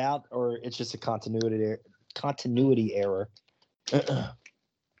edited out, or it's just a continuity error.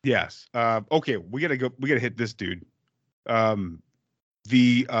 Yes. Okay, we gotta go. We gotta hit this dude. The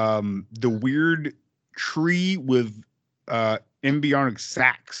weird tree with embryonic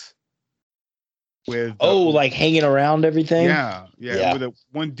sacs. With like hanging around everything. Yeah. With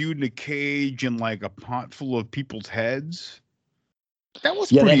one dude in a cage and like a pot full of people's heads. That was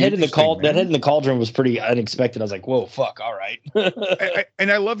that pretty head in the interesting, that man. head in the cauldron was pretty unexpected. I was like, whoa, fuck, all right.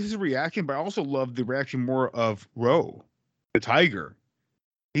 And I love his reaction, but I also love the reaction more of Ro, the tiger.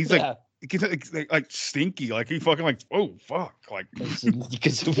 He's Yeah. like stinky, like he fucking like, oh fuck, like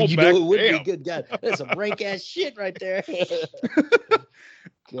Because pull you back, know it would damn. be good. God, that's some rank ass shit right there.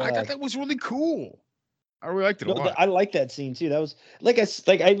 I thought that was really cool. I really liked it a lot. I like that scene too. That was I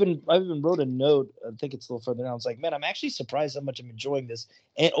even wrote a note. I think it's a little further down. I was like, man, I'm actually surprised how much I'm enjoying this.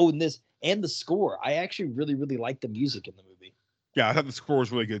 And the score. I actually really, really like the music in the movie. Yeah, I thought the score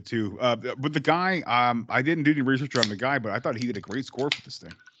was really good too. But the guy, I didn't do any research on the guy, but I thought he did a great score for this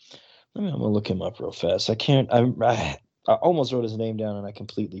thing. I'm gonna look him up real fast. I almost wrote his name down and I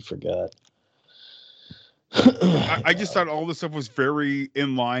completely forgot. I just thought all this stuff was very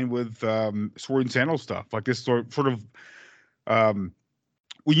in line with Sword and Sandal stuff, like this sort of.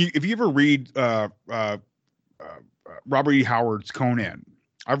 If you ever read Robert E. Howard's Conan,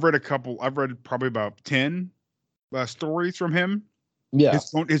 I've read probably about 10 stories from him. Yeah,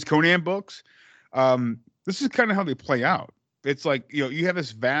 his Conan books. This is kind of how they play out. It's like you have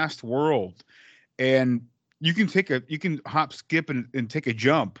this vast world, and you can hop, skip, and take a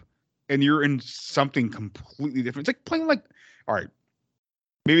jump. And you're in something completely different. It's like playing all right,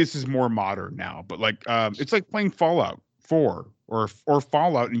 maybe this is more modern now, but it's like playing Fallout 4 or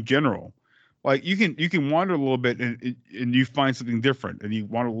Fallout in general. Like you can wander a little bit and you find something different, and you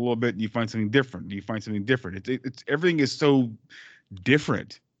wander a little bit and you find something different, and you find something different. It's everything is so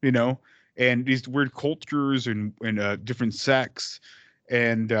different, and these weird cultures and different sects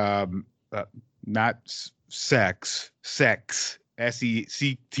and not sex.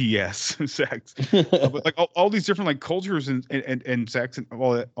 SECTS sex, but like all these different like cultures and sex and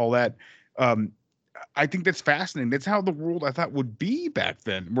all that. I think that's fascinating. That's how the world I thought would be back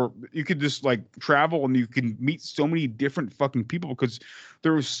then, where you could just like travel and you can meet so many different fucking people because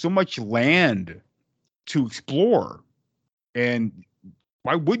there was so much land to explore. And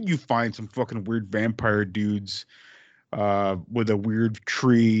why wouldn't you find some fucking weird vampire dudes with a weird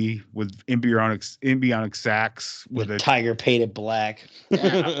tree, with embryonic sacs, with a tiger painted black,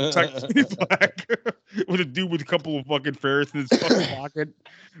 black, with a dude with a couple of fucking ferrets in his fucking pocket?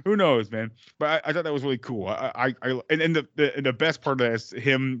 Who knows, man? But I thought that was really cool. And the best part of that is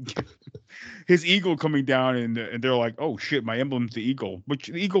him, his eagle coming down, and they're like, oh shit, my emblem's the eagle, which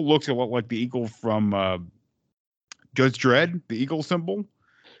the eagle looks a lot like the eagle from Judge Dredd, the eagle symbol.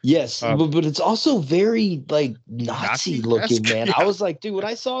 Yes, but it's also very like Nazi looking, man. Yeah. I was like, dude, when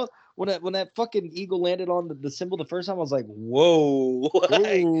I saw when that fucking eagle landed on the symbol the first time, I was like, whoa,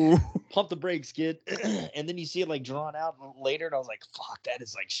 like, pump the brakes, kid. And then you see it like drawn out later, and I was like, fuck, that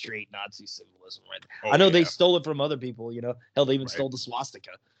is like straight Nazi symbolism right there. I know they stole it from other people, you know. Hell, they even stole the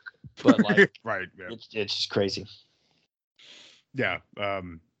swastika. But like, right, yeah. It's just crazy. Yeah.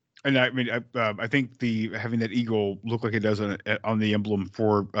 And I mean, I think having that eagle look like it does on the emblem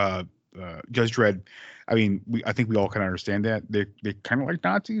for Judge Dredd. I mean, I think we all kind of understand that they're kind of like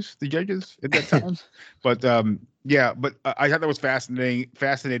Nazis, the judges at that time. But yeah, but I thought that was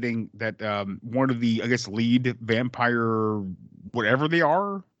fascinating that one of the, I guess, lead vampire, whatever they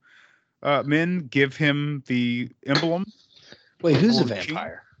are, men give him the emblem. Wait, who's a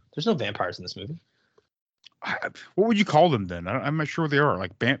vampire? There's no vampires in this movie. What would you call them then? I'm not sure what they are.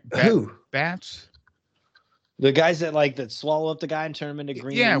 Like who? Bats? The guys that swallow up the guy and turn him into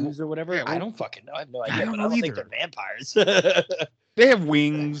green ooze or whatever. Yeah, I don't fucking know. I have no idea. I don't think they're vampires. They have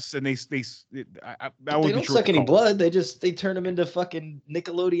wings, and they don't suck any blood. They turn them into fucking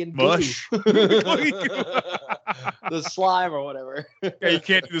Nickelodeon mush, the slime or whatever. Yeah, you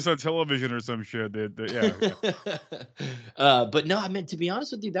can't do this on television or some shit. Yeah. But no, I mean, to be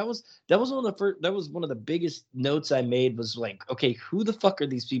honest with you, that was one of the biggest notes I made was like, okay, who the fuck are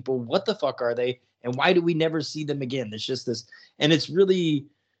these people? What the fuck are they? And why do we never see them again? It's just this, and it's really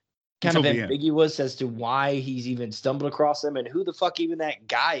kind of ambiguous as to why he's even stumbled across them and who the fuck even that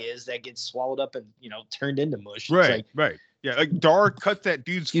guy is that gets swallowed up and, you know, turned into mush. Right, right. Yeah, like Dar cuts that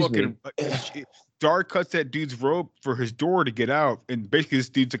dude's Dar cuts that dude's rope for his door to get out, and basically this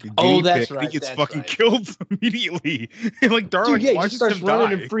dude's like a game pick. Right, he gets fucking killed immediately. And like Dar, he just starts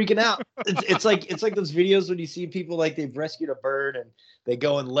running and freaking out. It's like those videos when you see people like they've rescued a bird and they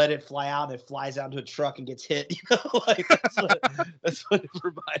go and let it fly out and it flies out into a truck and gets hit. You know, like that's what it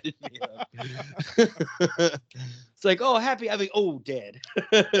reminded me of. It's like, oh, happy. I mean, oh, dead.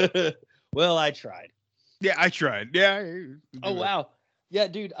 Well, I tried. Yeah, I tried. Yeah. Oh, wow. Yeah,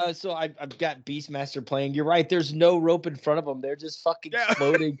 dude. So I've got Beastmaster playing. You're right. There's no rope in front of them. They're just fucking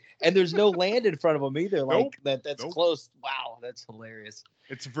floating, and there's no land in front of them either. Like that's close. Wow, that's hilarious.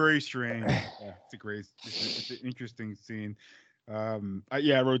 It's very strange. Yeah, it's an interesting scene. I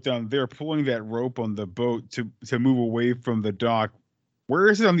wrote down they're pulling that rope on the boat to move away from the dock. Where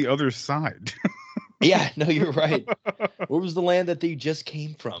is it on the other side? Yeah, no, you're right. Where was the land that they just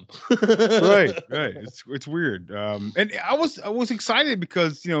came from? right. It's weird. And I was excited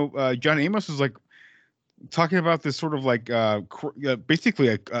because John Amos was like talking about this sort of like basically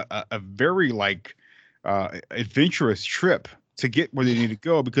a very like adventurous trip to get where they need to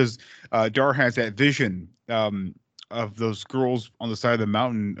go, because Dar has that vision of those girls on the side of the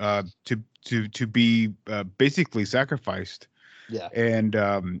mountain to be basically sacrificed. Yeah, and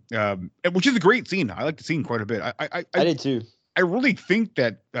which is a great scene. I like the scene quite a bit. I did too. I really think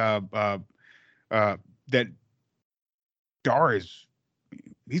that that Dar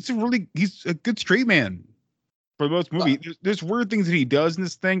he's a good straight man for most movie. There's weird things that he does in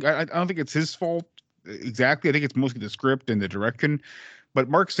this thing. I don't think it's his fault exactly. I think it's mostly the script and the direction. But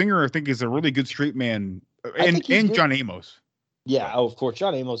Mark Singer, I think, is a really good straight man, and John Amos. Yeah, of course.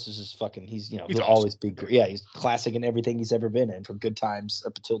 John Amos is just fucking. He's he'll awesome. Always be great. Yeah, he's classic in everything he's ever been in, from Good Times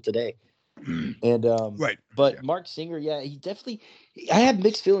up until today. And right. But Mark Singer, yeah, he definitely. I have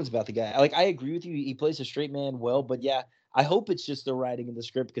mixed feelings about the guy. Like, I agree with you. He plays a straight man well, but yeah, I hope it's just the writing in the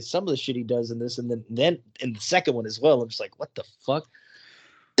script, because some of the shit he does in this, and then in the second one as well, I'm just like, what the fuck.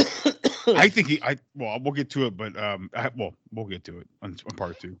 I think we'll get to it, but we'll get to it on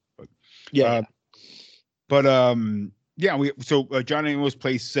part 2. But John Amos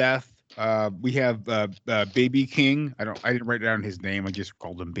plays Seth. We have Baby King. I didn't write down his name. I just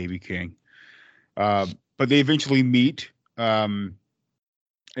called him Baby King. But they eventually meet. And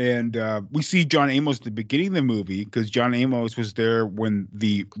we see John Amos at the beginning of the movie, because John Amos was there when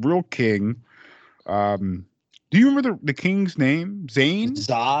the real king. Do you remember the king's name? Zane?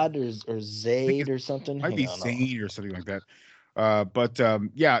 Zod or Zaid or something? Might be Zane or something like that.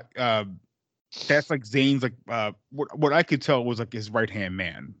 That's like Zane's like what I could tell was like his right hand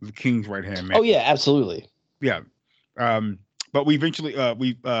man, the king's right hand man. Oh yeah, absolutely. Yeah, But we eventually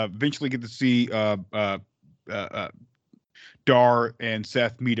get to see Dar and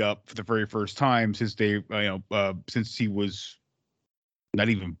Seth meet up for the very first time since they since he was not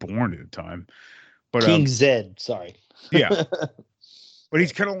even born at the time. But King Zed, sorry. Yeah. But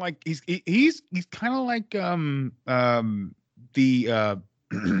he's kind of like he's kind of like the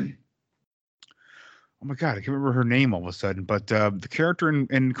oh my god, I can't remember her name all of a sudden, but the character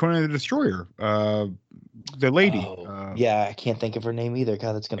in Conan the Destroyer, the lady. Yeah, I can't think of her name either.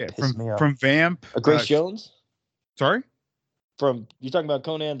 God, that's gonna piss me off. From Vamp. Grace Jones. Sorry. You're talking about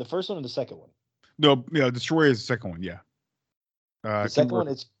Conan, the first one or the second one? No, Destroyer is the second one. Yeah. The second one,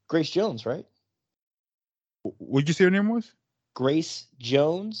 it's Grace Jones, right? What did you say her name was? Grace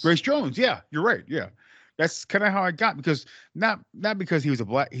Jones. Grace Jones. Yeah, you're right. Yeah, that's kind of how I got, because not because he was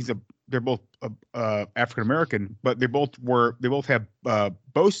they're both African American, but they both have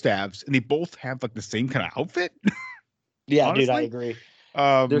bow staves, and they both have like the same kind of outfit. Yeah, honestly. dude, I agree.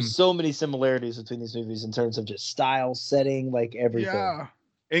 There's so many similarities between these movies in terms of just style, setting, like everything. Yeah.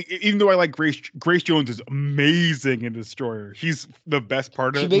 Even though I like Grace Jones is amazing in Destroyer. He's the best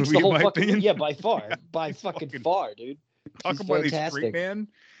part of the movie, the whole fucking opinion. Yeah, by far. By fucking far, dude. Talk about a straight man.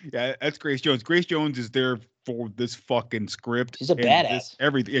 Yeah, that's Grace Jones. Grace Jones is there for this fucking script. She's a badass.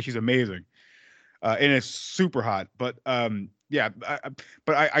 Everything. Yeah, she's amazing. And it's super hot. But yeah,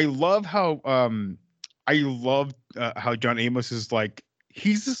 but I love how how John Amos is like,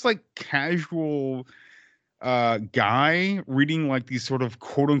 he's this like casual guy reading like these sort of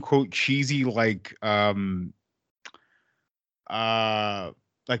quote unquote cheesy like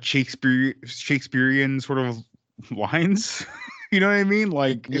Shakespearean sort of lines. You know what I mean?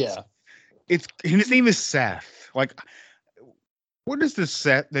 Like, it's his name is Seth. Like, what is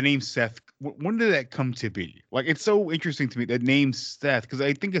the name Seth? When did that come to be? Like, it's so interesting to me, the name Seth, because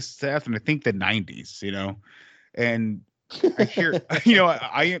I think of Seth and I think the 90s, and I hear,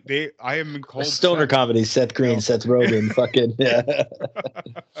 I am in cold stoner comedy. Seth Green, Seth Rogen, fucking yeah.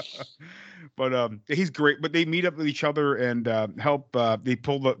 But he's great. But they meet up with each other and help. They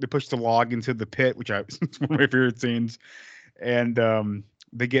push the log into the pit, which it's one of my favorite scenes. And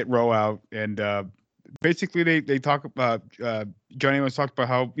they get Ro out, and basically they talk about Johnny Amos talked about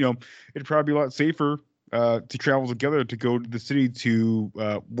how it'd probably be a lot safer to travel together, to go to the city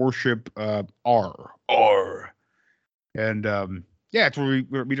to worship R. And yeah, it's where we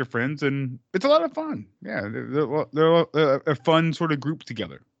meet our friends, and it's a lot of fun. Yeah, they're a fun sort of group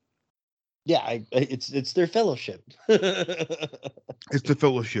together. Yeah, it's their fellowship. It's the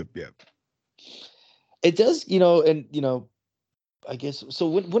fellowship, yeah. It does, and I guess so.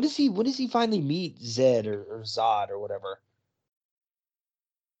 When does he finally meet Zed or Zod or whatever?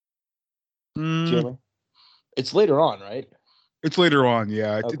 Jimmy? It's later on, right? It's later on,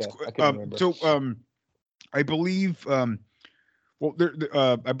 yeah. Okay, I can remember. So I believe I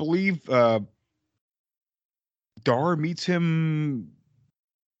believe Dar meets him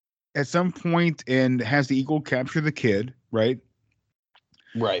at some point and has the Eagle capture the kid, right?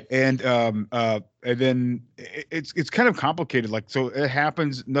 Right. And then it's kind of complicated. Like, so it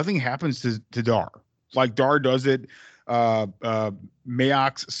happens, nothing happens to Dar. Like, Dar does it.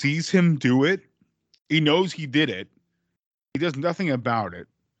 Mayox sees him do it. He knows he did it. He does nothing about it.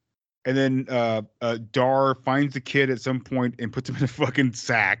 And then Dar finds the kid at some point and puts him in a fucking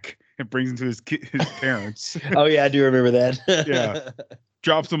sack and brings him to his parents. Oh yeah, I do remember that. Yeah.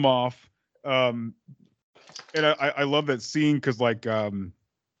 Drops him off. And I love that scene because like the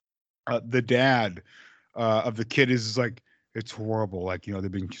dad of the kid is like, it's horrible. Like,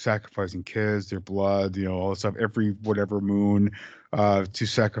 they've been sacrificing kids, their blood, all this stuff every whatever moon to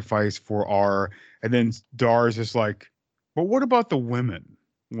sacrifice for R. And then Dar is just like, but what about the women?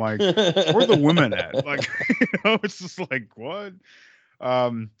 Like, where are the women at? Like, it's just like, what?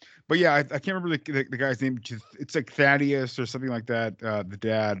 But yeah, I can't remember the guy's name. It's like Thaddeus or something like that. The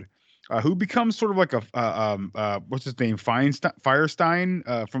dad, who becomes sort of like a what's his name,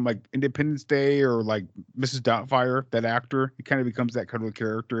 Firestein from like Independence Day or like Mrs. Doubtfire. That actor, he kind of becomes that kind of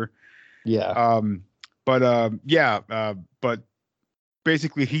character. Yeah. But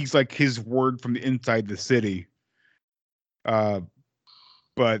basically, he's like his word from the inside the city.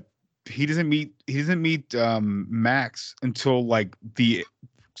 But he doesn't meet Max until like the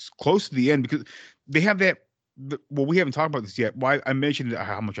close to the end, because they have that. Well, we haven't talked about this yet. Well, I mentioned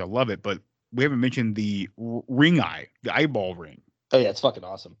how much I love it, but we haven't mentioned the ring eye, the eyeball ring. Oh yeah, it's fucking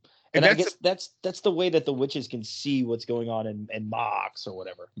awesome. And I guess that's the way that the witches can see what's going on in Mox or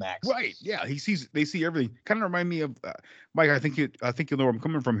whatever. Max. Right. Yeah. They see everything. Kind of remind me of Mike. I think you'll know where I'm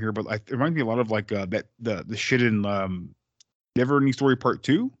coming from here, but it reminds me a lot of like the shit in Never Ending Story Part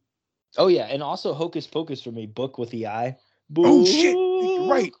 2. Oh yeah, and also Hocus Pocus for me, Book with the Eye. Oh shit!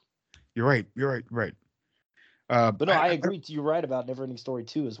 You're right. But no, I agree. You're right about Neverending Story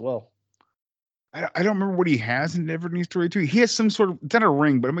 2 as well. I don't remember what he has in Neverending Story 2. He has some sort of, it's not a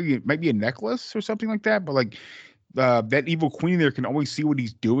ring, but it might be a necklace or something like that. But like that evil queen there can always see what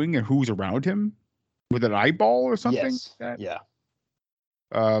he's doing and who's around him with an eyeball or something. Yes. Like that.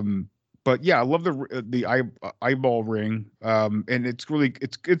 Yeah. But yeah, I love the eyeball ring. And it's really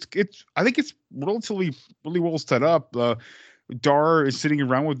it's I think it's really well set up. Dar is sitting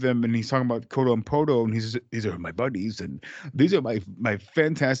around with them and he's talking about Kodo and Podo, and these are my buddies and these are my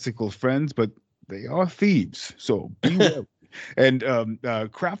fantastical friends, but they are thieves, so be wary. And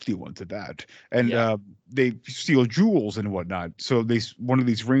crafty ones at that. And they steal jewels and whatnot. So one of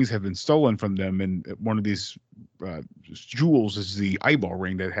these rings have been stolen from them, and one of these jewels is the eyeball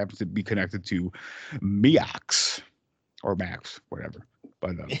ring that happens to be connected to Miax or Max, whatever.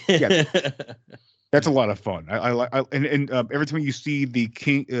 But yeah. That's a lot of fun. I like, and every time you see the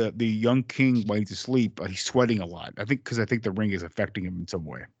king, the young king while he's asleep, he's sweating a lot. I think the ring is affecting him in some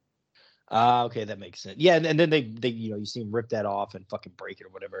way. Okay, that makes sense. Yeah, and then they you see him rip that off and fucking break it or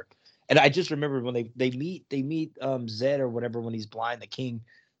whatever. And I just remember when they meet Zed or whatever when he's blind, the king.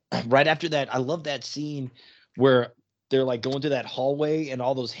 Right after that, I love that scene where they're like going through that hallway and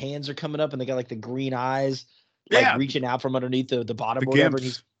all those hands are coming up and they got like the green eyes, like reaching out from underneath the bottom or whatever. And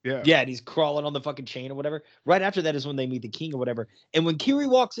he's and he's crawling on the fucking chain or whatever. Right after that is when they meet the king or whatever. And when Kiri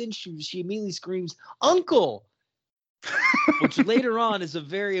walks in, she immediately screams, "Uncle!" Which later on is a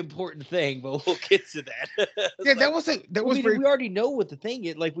very important thing, but we'll get to that. Yeah, that was we already know what the thing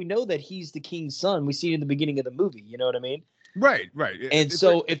is. Like we know that he's the king's son. We see it in the beginning of the movie. You know what I mean? Right. And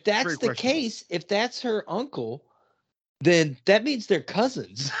so if that's the case, if that's her uncle, then that means they're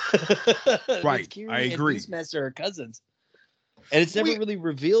cousins. Right. I agree. And Beastmaster are cousins. And it's never really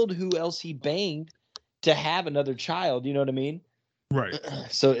revealed who else he banged to have another child. You know what I mean? Right.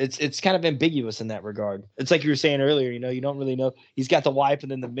 So it's kind of ambiguous in that regard. It's like you were saying earlier, you don't really know. He's got the wife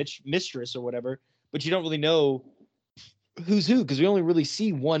and then the mistress or whatever, but you don't really know who's who because we only really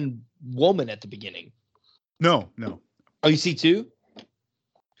see one woman at the beginning. No. Oh, you see two?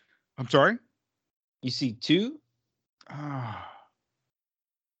 I'm sorry? You see two?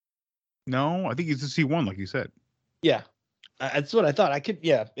 No, I think you just see one, like you said. Yeah. That's what I thought. I could,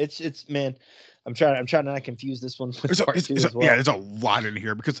 yeah. It's man. I'm trying to not confuse this one with part two as well. Yeah, there's a lot in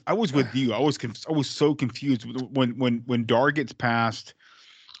here because I was with you. I was so confused when Dar gets past.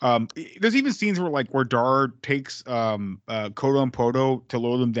 There's even scenes where Dar takes Kodo and Podo to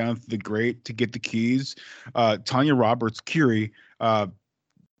lower them down the grate to get the keys. Tanya Roberts, Kiri,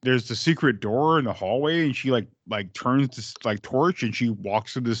 there's the secret door in the hallway, and she like turns this torch, and she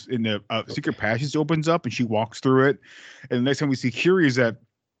walks through this, in the secret passage opens up, and she walks through it. And the next time we see Kiri is that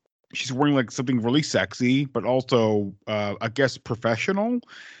she's wearing something really sexy, but also I guess professional,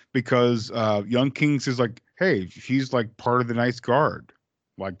 because Young Kings is hey, she's part of the Nice Guard.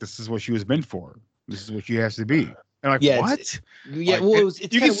 This is what she was meant for. This is what she has to be. And what? Yeah, well,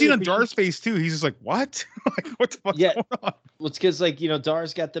 you can see it on Dar's face too. He's just what? What the fuck's going on? Well, it's because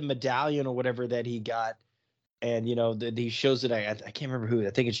Dar's got the medallion or whatever that he got, and he shows it. I can't remember who.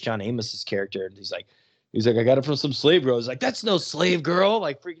 I think it's John Amos's character, and he's like, I got it from some slave girl. He's like, that's no slave girl.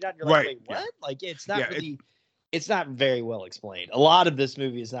 Freaking out. You're like, wait, what? It's not really. It's not very well explained. A lot of this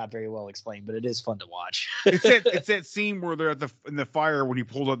movie is not very well explained, but it is fun to watch. it's that scene where they're in the fire when he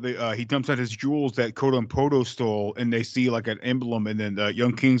pulls out he dumps out his jewels that Kodo and Podo stole, and they see an emblem, and then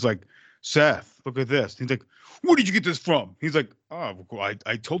Young King's like, Seth, look at this. He's like, where did you get this from? He's like, oh,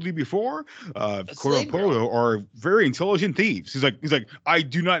 I told you before. Kodo and Podo are very intelligent thieves. He's like, I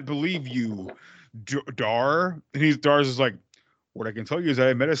do not believe you, Dar. And Dar's is like, what I can tell you is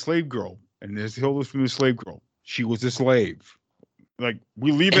I met a slave girl, and this hill was from the slave girl. She was a slave.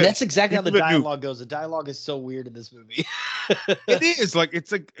 We leave and it. That's exactly how the dialogue goes. The dialogue is so weird in this movie. It is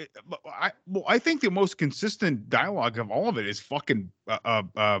I think the most consistent dialogue of all of it is fucking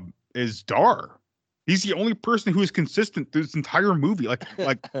is Dar. He's the only person who is consistent through this entire movie.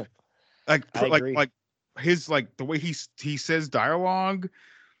 His the way he says dialogue,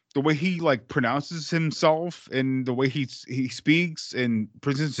 the way he pronounces himself, and the way he speaks and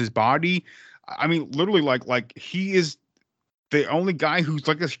presents his body. I mean, literally, he is the only guy who's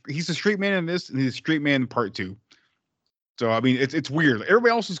he's a straight man in this, and he's a straight man in part two. So I mean, it's weird.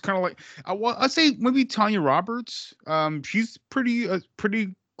 Everybody else is kind of I'd say maybe Tanya Roberts. She's pretty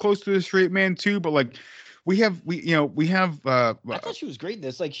close to the straight man too. But we have. I thought she was great in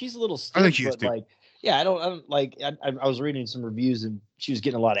this. She's a little stiff, I think she is too. Yeah, I don't I was reading some reviews, and she was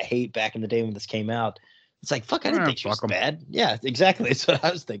getting a lot of hate back in the day when this came out. It's like, fuck, I didn't think she was bad. Yeah, exactly. That's what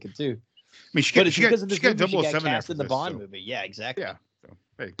I was thinking too. I mean, she got 007 cast in the Bond movie. Yeah, exactly. Yeah. So,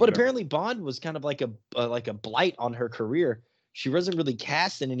 hey, but apparently Bond was kind of like a blight on her career. She wasn't really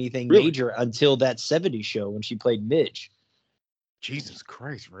cast in anything major until that 70s show when she played Midge. Jesus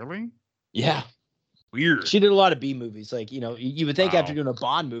Christ, really? Yeah. Weird. She did a lot of B movies. Like, you would think after doing a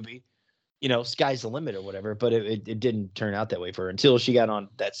Bond movie, sky's the limit or whatever, but it didn't turn out that way for her until she got on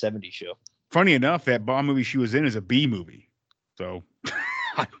that 70s show. Funny enough, that Bond movie she was in is a B movie. So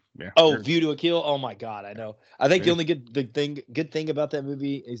yeah. Oh, View to a Kill. Oh my God, I know. I think the only good thing about that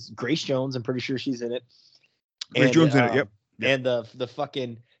movie is Grace Jones. I'm pretty sure she's in it. Grace Jones in it. Yep. And the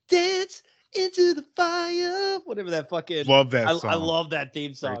fucking Dance Into the Fire, whatever that fucking. Love that song. I love that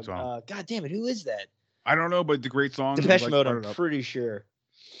theme song. God damn it, who is that? I don't know, but it's a great song. Depeche Mode, I'm pretty sure.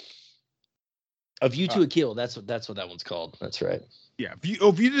 A View to a Kill. That's what that one's called. That's right. Yeah. View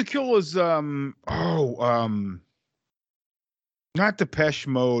to a Kill is not Depeche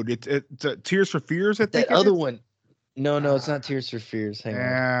Mode. It's Tears for Fears. I think that other one. No, it's not Tears for Fears. Hang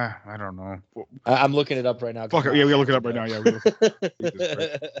on. I don't know. I'm looking it up right now. Fuck it. Yeah, we gotta look it up right now. Yeah,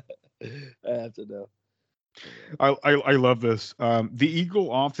 I have to know. I love this. The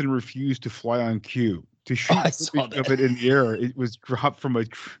eagle often refused to fly on cue. To shoot of it in the air, it was dropped from a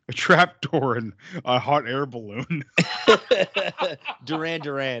trap door in a hot air balloon. Duran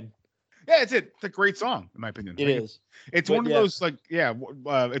Duran. Yeah, it's a great song in my opinion. It is. It's one of those like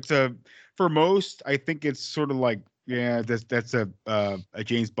it's for most I think it's sort of like that's a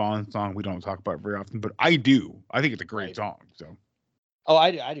James Bond song we don't talk about very often, but I do. I think it's a great song. So. Oh,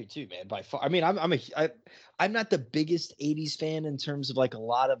 I do too, man. By far. I mean, I'm not the biggest 80s fan in terms of like a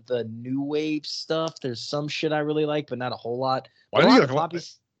lot of the new wave stuff. There's some shit I really like, but not a whole lot. I know you like a lot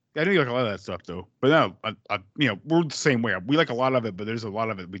of that stuff though. But no, we're the same way. We like a lot of it, but there's a lot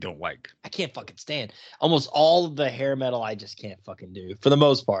of it we don't like. I can't fucking stand almost all of the hair metal. I just can't fucking do for the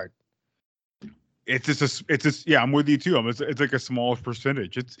most part. It's just I'm with you too. It's like a small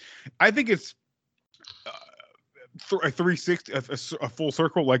percentage. I think it's a 360, a full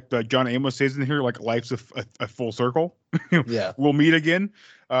circle, like John Amos says in here, like life's a full circle. Yeah, we'll meet again.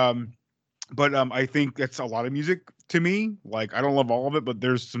 But I think that's a lot of music to me. Like I don't love all of it, but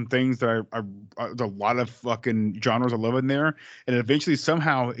there's some things that there's a lot of fucking genres I love in there, and eventually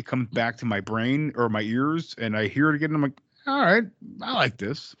somehow it comes back to my brain or my ears, and I hear it again. And I'm like, all right, I like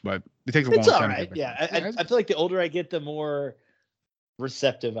this, but it takes a long time. Right. Yeah, I feel like the older I get, the more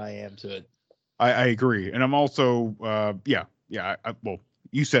receptive I am to it. I agree, and I'm also well,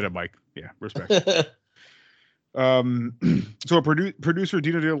 you said it, Mike. Yeah, respect. So a producer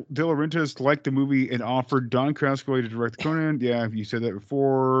Dino De Laurentiis liked the movie and offered Don Coscarelli to direct Conan. Yeah, you said that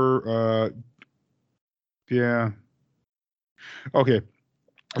before. Yeah. Okay.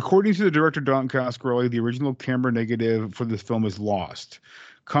 According to the director Don Coscarelli, the original camera negative for this film is lost.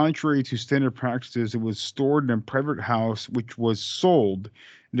 Contrary to standard practices, it was stored in a private house, which was sold.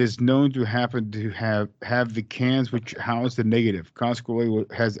 It is known to happen to have the cans which house the negative.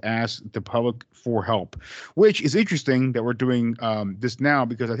 Coscarelli has asked the public for help, which is interesting that we're doing this now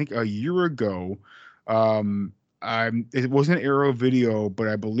because I think a year ago, it wasn't Arrow Video, but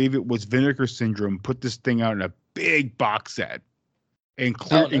I believe it was Vinegar Syndrome put this thing out in a big box set and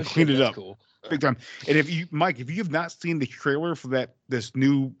cleaned it up. Cool. Big time. And if you have not seen the trailer for this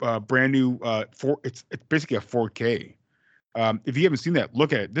new brand new it's basically a 4K. If you haven't seen that,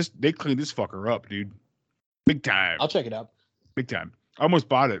 look at it. They cleaned this fucker up, dude. Big time. I'll check it out. Big time. I almost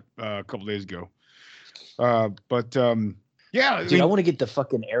bought it a couple days ago. Yeah, dude, I want to get the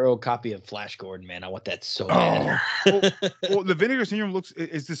fucking Arrow copy of Flash Gordon, man. I want that so bad. well, the Vinegar Syndrome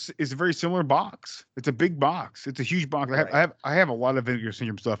is a very similar box. It's a big box. It's a huge box. I have a lot of Vinegar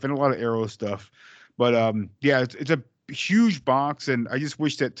Syndrome stuff and a lot of Arrow stuff, but it's a huge box, and I just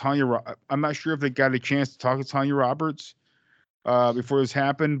wish that I'm not sure if they got a chance to talk to Tanya Roberts before this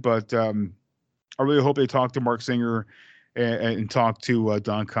happened, but I really hope they talk to Mark Singer and talk to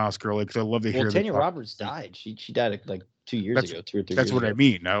Don Coscarelli because I love to hear. Well, Tanya Roberts died. She died like 2 years ago, 2 or 3 years That's what ago. I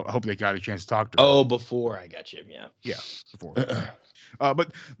mean. I hope they got a chance to talk to her. Oh, before I got you. Yeah. Yeah, before.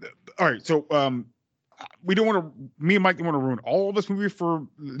 But all right, so we don't want to. Me and Mike don't want to ruin all of this movie for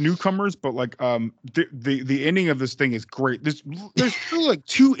newcomers, but like the ending of this thing is great. There's really like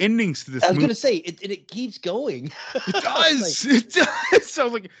 2 endings to this. I was gonna say it keeps going. It does. It does. So I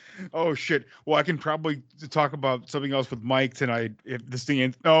was like, oh shit. Well, I can probably talk about something else with Mike tonight if this thing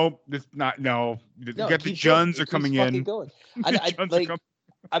ends. No, it's not. No, you got the Juns are coming in. Going. I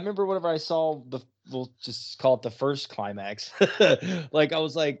remember whenever I saw we'll just call it the first climax. Like I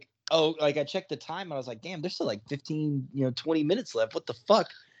was like, oh, like I checked the time and I was like, damn, there's still like 15, 20 minutes left. What the fuck?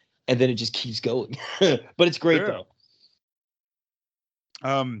 and then it just keeps going. But it's great though.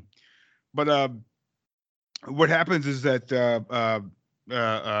 But what happens is that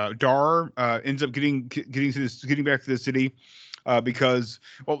Dar ends up getting back to the city because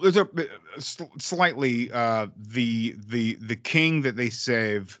there's a slightly the king that they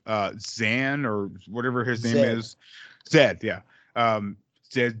save, Zan or whatever his name is, Zed, yeah,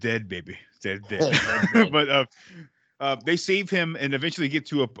 Zed's dead, baby, Zed's dead. But they save him and eventually get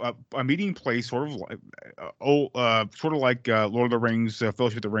to a meeting place, sort of like Lord of the Rings,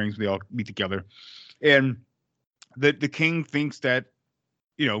 Fellowship of the Rings. They all meet together, and the king thinks that,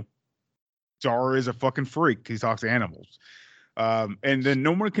 you know, Dar is a fucking freak. He talks to animals, and then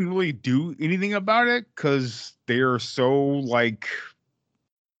no one can really do anything about it because they are so like,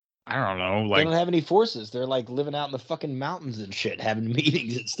 I don't know, like they don't have any forces. They're like living out in the fucking mountains and shit, having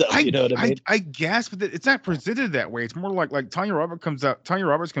meetings and stuff. You know what I mean? I guess, but it's not presented that way. It's more like Tanya Roberts comes out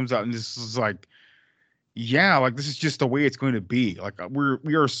and this is like, yeah, like this is just the way it's going to be. Like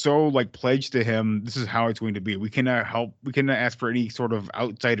we are so like pledged to him. This is how it's going to be. We cannot ask for any sort of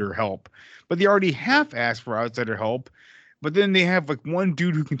outsider help. But they already have asked for outsider help. But then they have like one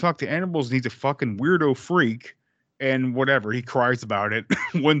dude who can talk to animals and he's a fucking weirdo freak. And whatever, he cries about it,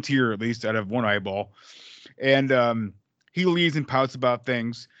 one tear at least out of one eyeball, and he leaves and pouts about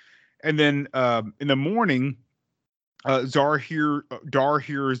things. And then in the morning, Dar hears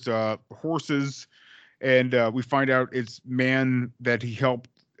horses, and we find out it's man that he helped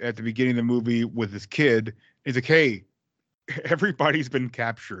at the beginning of the movie with his kid. He's like, "Hey, everybody's been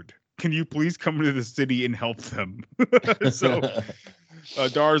captured. Can you please come to the city and help them?" So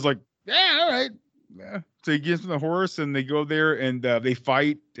Dar's like, "Yeah, all right." Yeah. So he gets on the horse and they go there and they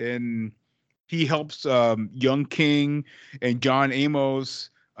fight, and he helps young King and John Amos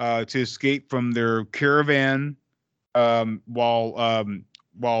to escape from their caravan while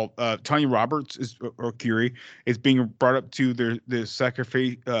Tanya Roberts or Curie is being brought up to their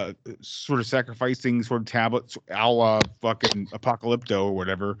sacrifice sacrificing sort of tablets a la fucking Apocalypto or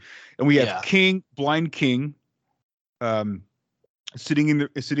whatever. And we have Blind King sitting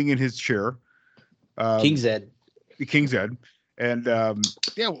in his chair. King Zed, and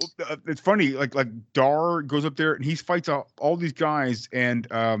it's funny. Like Dar goes up there and he fights all these guys, and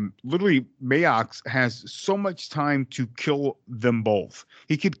literally Mayox has so much time to kill them both.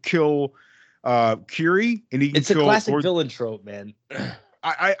 He could kill Curie, and he can it's kill a classic villain trope, man.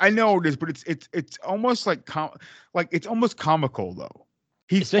 I know it is, but it's almost like it's almost comical though.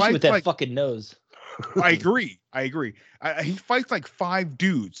 Especially with that fucking nose. I agree. He fights like 5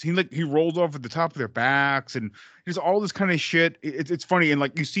 dudes. He rolls off at the top of their backs, and there's all this kind of shit. It's funny, and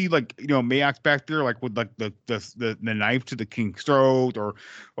like you see, like, you know, Mayox back there, like with like the knife to the king's throat, or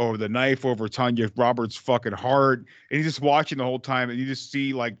the knife over Tanya Roberts' fucking heart, and he's just watching the whole time, and you just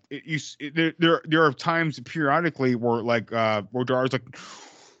see like there are times periodically where where Dar's like,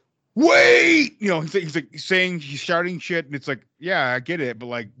 wait, you know, he's shouting shit, and it's like, yeah, I get it, but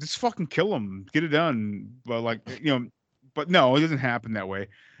like, just fucking kill him, get it done. But like, you know, but no, it doesn't happen that way.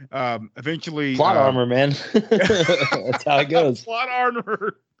 Eventually, plot armor, man. That's how it goes. Plot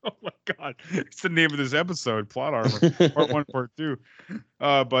armor. Oh my god, it's the name of this episode. Plot armor, part 1, part 2.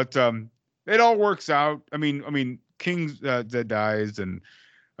 But it all works out. I mean, King that dies, and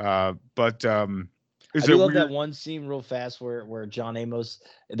but. I do love that one scene real fast where John Amos,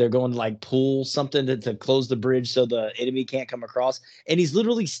 they're going to like pull something to close the bridge so the enemy can't come across, and he's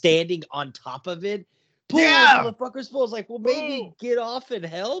literally standing on top of it. Pull, motherfuckers pull. It's like, well, maybe get off and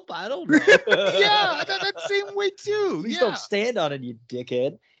help. I don't know. Yeah, that same way too. Please don't stand on it, you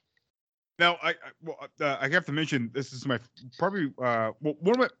dickhead. Now, I have to mention, this is my probably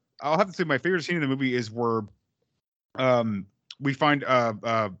I'll have to say my favorite scene in the movie is where we find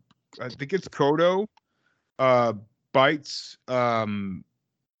I think it's Kodo bites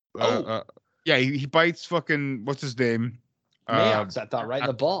he bites fucking, what's his name? Mayox, I thought, right in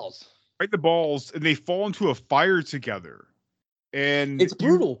the balls. Right in the balls, and they fall into a fire together. And it's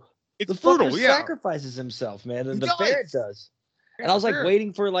brutal. It's brutal, yeah. Sacrifices himself, man, and the ferret does. And I was like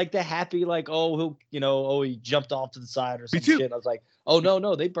waiting for like the happy, like, he jumped off to the side or some shit. I was like, oh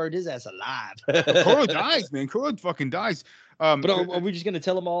no, they burned his ass alive. Kodo dies, man. Kodo fucking dies. But are we just gonna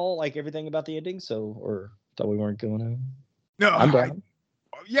tell them all like everything about the ending? Or thought we weren't going to? No, I'm down.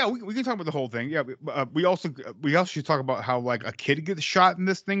 Yeah, we can talk about the whole thing. Yeah, we also should talk about how like a kid gets shot in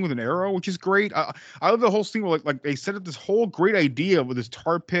this thing with an arrow, which is great. I love the whole thing where like they set up this whole great idea with this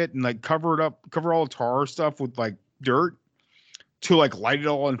tar pit and like cover all the tar stuff with like dirt to like light it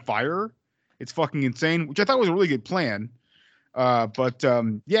all on fire. It's fucking insane, which I thought was a really good plan. But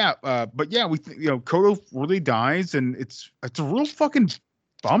yeah, we Kodo really dies, and it's a real fucking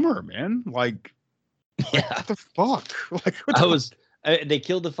bummer, man. Like, what the fuck? Like, they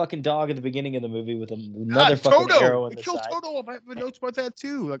killed the fucking dog at the beginning of the movie with another fucking Toto! arrow in They the killed side. Toto. I have notes about that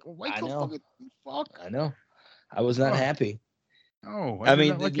too. Like, why I kill know. fucking fuck? I know. I was not happy. No, I did mean,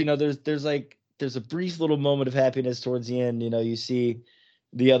 not like you it. know, there's a brief little moment of happiness towards the end. You know, you see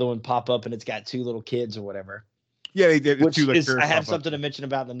the other one pop up and it's got two little kids or whatever. Yeah, they did. Which too, like, is, I have pop up. something to mention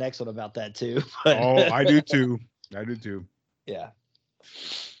about the next one about that too. But, Oh, I do too. I do too. Yeah.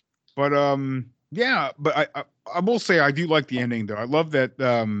 But yeah, but I will say I do like the ending though. I love that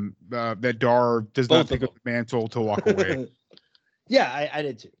that Dar does Both not of take up the mantle to walk away. Yeah, I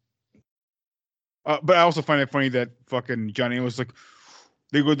did too. But I also find it funny that fucking Johnny was like,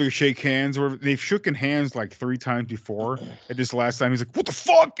 they go to shake hands, or they've shooken hands like 3 times before. And this last time, he's like, "What the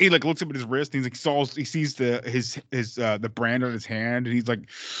fuck?" He like looks up at his wrist, and he's like, he sees the brand on his hand, and he's like,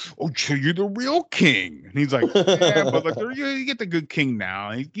 "Oh, so you're the real king." And he's like, "Yeah, but like, you get the good king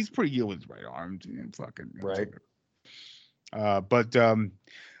now. He's pretty good with his right arm, and fucking right." But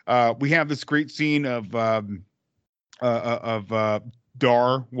we have this great scene of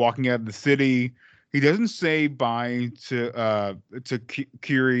Dar walking out of the city. He doesn't say bye to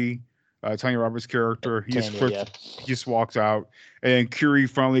Curie, Tanya Roberts' character. He just walks out, and Curie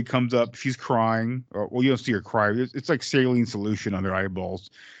finally comes up. She's crying. Well, you don't see her cry. It's like saline solution on their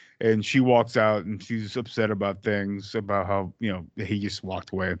eyeballs, and she walks out, and she's upset about things, about how he just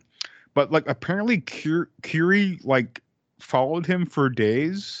walked away. But like apparently Curie like followed him for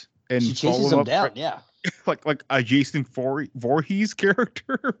days, and she chases him down. Yeah. like a Jason Voorhees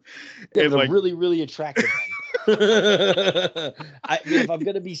character. Yeah, and like, really, really attractive one. I mean, if I'm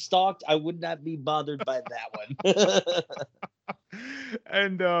gonna be stalked, I would not be bothered by that one.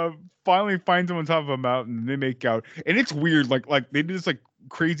 And finally finds him on top of a mountain, and they make out. And it's weird, like they did this like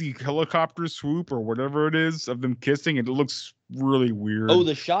crazy helicopter swoop or whatever it is of them kissing, and it looks really weird. Oh,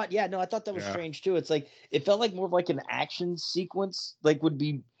 the shot? Yeah, no, I thought that was strange too. It's like it felt like more of like an action sequence, like would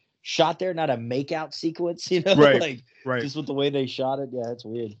be shot there, not a make-out sequence, Right. Just with the way they shot it. Yeah, it's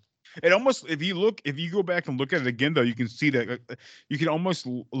weird. It almost, if you go back and look at it again, though, you can see that you can almost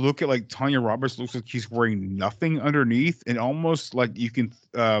look at like Tanya Roberts looks like she's wearing nothing underneath, and almost like you can.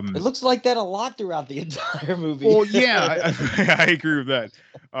 It looks like that a lot throughout the entire movie. Well, yeah, I agree with that.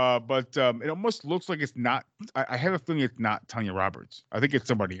 But it almost looks like it's not. I have a feeling it's not Tanya Roberts. I think it's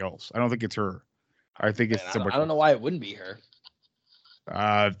somebody else. I don't think it's her. I think it's somebody. I don't know why it wouldn't be her.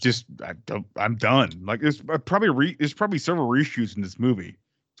 I'm done. Like there's probably several reshoots in this movie,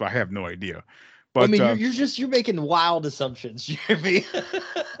 so I have no idea. But I mean, you're making wild assumptions, Jeremy.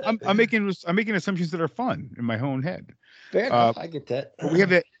 I'm making assumptions that are fun in my own head. Fair enough, I get that. But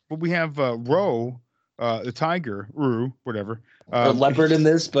we have Ro, the tiger, Roo, whatever. A leopard in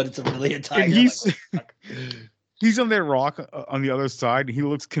this, but it's really a tiger. And he's on that rock on the other side, and he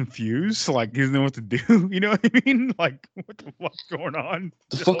looks confused, like he doesn't know what to do. You know what I mean? Like, what the fuck's going on?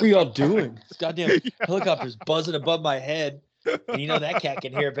 The fuck are y'all doing? This goddamn helicopter's buzzing above my head. And that cat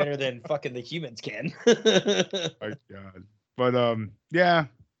can hear better than fucking the humans can. My God. But yeah,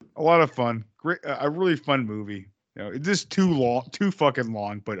 a lot of fun. Great, a really fun movie. It's just too fucking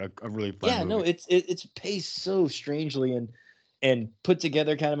long, but a really fun. Yeah, movie. no, it's paced so strangely and put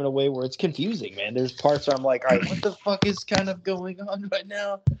together kind of in a way where it's confusing, man. There's parts where I'm like, all right, what the fuck is kind of going on right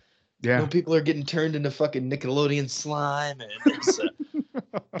now? Yeah, people are getting turned into fucking Nickelodeon slime, and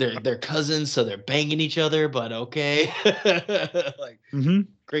they're cousins, so they're banging each other. But okay, like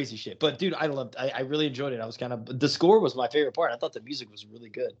crazy shit. But dude, I really enjoyed it. I was the score was my favorite part. I thought the music was really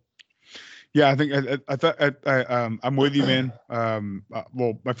good. Yeah, I think I thought I'm with you, man.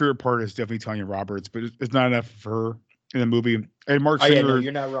 Well, my favorite part is definitely Tanya Roberts, but it's not enough for her in the movie. And Mark Singer, no,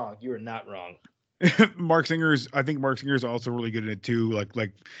 you're not wrong. You are not wrong. Mark Singer is also really good in it too.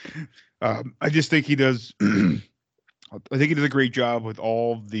 I just think he does. I think he does a great job with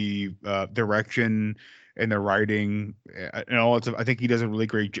all the direction and the writing and all that stuff. I think he does a really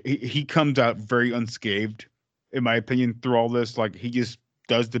great. He comes out very unscathed, in my opinion, through all this. Like he just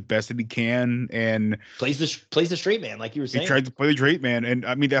does the best that he can and plays the straight man, like you were saying. He tried to play the straight man, and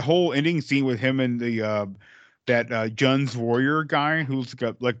I mean that whole ending scene with him and the that Jun's warrior guy who's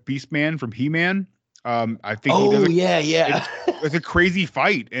like Beast Man from He-Man. I think it's a crazy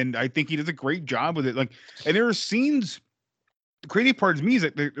fight, and I think he does a great job with it. Like, and there are scenes. The crazy part to me is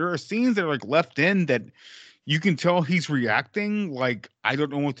that there are scenes that are like left in that you can tell he's reacting like I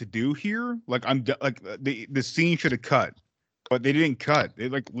don't know what to do here. Like the scene should have cut, but they didn't cut. They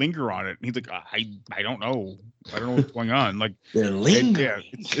like linger on it. And he's like, I don't know. I don't know what's going on. Like they're lingering.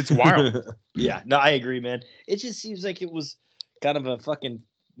 It's wild. Yeah, no, I agree, man. It just seems like it was kind of a fucking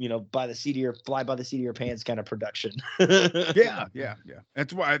by the seat of your fly by the seat of your pants kind of production. Yeah.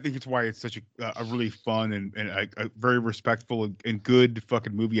 That's why I think it's such a really fun and a very respectful and good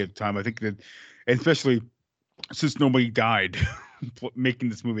fucking movie at the time. I think that, and especially since nobody died making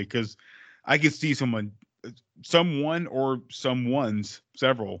this movie, because I could see someone or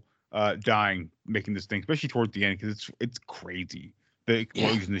several dying making this thing, especially towards the end, because it's crazy. The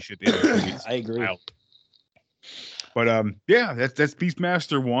explosion and shit. I agree. Wild. But that's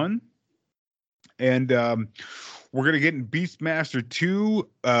Beastmaster 1. And we're gonna get in Beastmaster 2.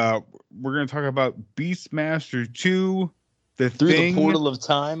 We're gonna talk about Beastmaster 2, Through the Portal of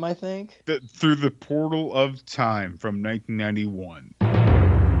Time, I think. Through the Portal of Time from 1991.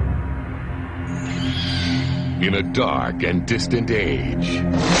 In a dark and distant age,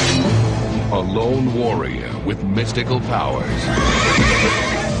 a lone warrior with mystical powers,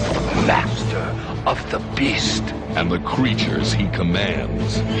 Master of the Beast, and the creatures he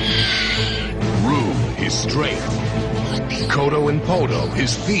commands. Rue, his strength. Kodo and Podo,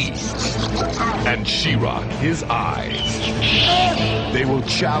 his thieves. And She-Ra, his eyes. They will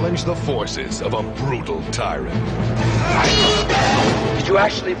challenge the forces of a brutal tyrant. Did you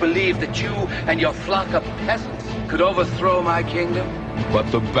actually believe that you and your flock of peasants could overthrow my kingdom?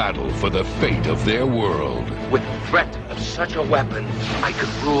 But the battle for the fate of their world, With the threat of such a weapon, I could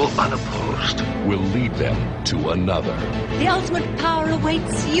rule unopposed. will lead them to another. The ultimate power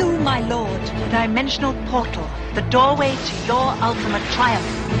awaits you, my lord. Dimensional portal, the doorway to your ultimate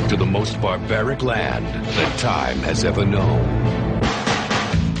triumph. To the most barbaric land that time has ever known.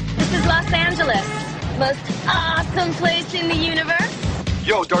 This is Los Angeles. Most awesome place in the universe.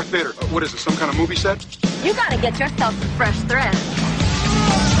 Yo, Darth Vader, what is this, some kind of movie set? You gotta get yourself some fresh thread.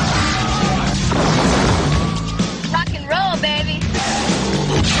 Rock and roll, baby.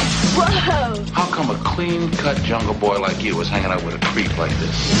 Whoa. How come a clean-cut jungle boy like you is hanging out with a creep like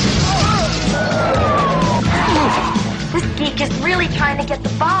this? This geek is really trying to get the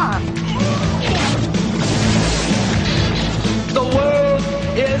bomb. The world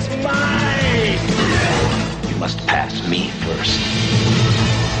is mine! You must pass me first.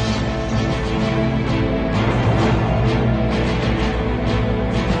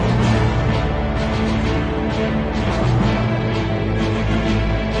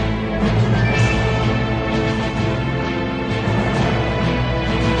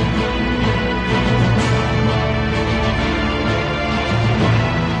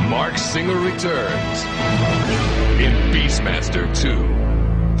 Mark Singer returns in Beastmaster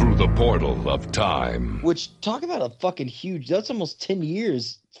 2, Through the Portal of Time. Which, talk about a fucking huge, that's almost 10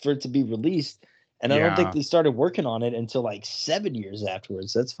 years for it to be released. And I don't think they started working on it until like 7 years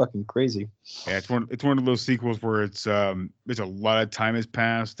afterwards. That's fucking crazy. Yeah, it's one of those sequels where it's a lot of time has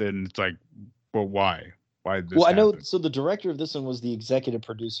passed and it's like, well, why? Why did this Well, I know, happen? so the director of this one was the executive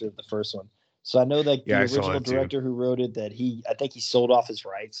producer of the first one. So I know that the Yeah, I saw original that too. director who wrote it, that I think he sold off his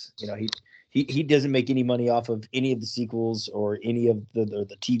rights. He doesn't make any money off of any of the sequels or any of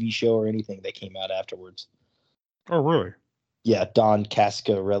the TV show or anything that came out afterwards. Oh, really? Yeah, Don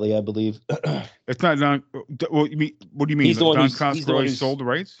Cascarelli, I believe. It's not Don. Well, you mean, what do you mean? He's the one Don he's the one Coscarelli who's- sold the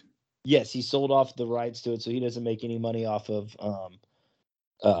rights? Yes, he sold off the rights to it, so he doesn't make any money off of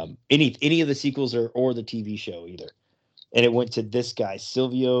any of the sequels or the TV show either. And it went to this guy,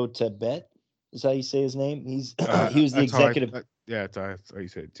 Silvio Tebet. Is how you say his name? He was the That's how executive. that's how you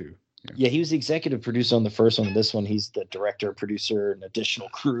said it too. Yeah, he was the executive producer on the first one. This one, he's the director, producer, and additional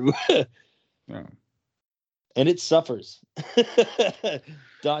crew. Yeah. And it suffers.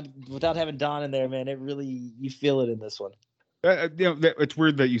 Don, without having Don in there, man, it really, you feel it in this one. It's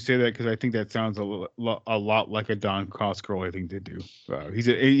weird that you say that because I think that sounds a lot like a Don Coscarelli thing to do.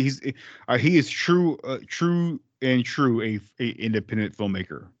 He is true a independent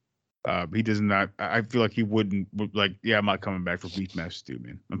filmmaker. He does not. I feel like he would like. Yeah, I'm not coming back for Beastmaster 2,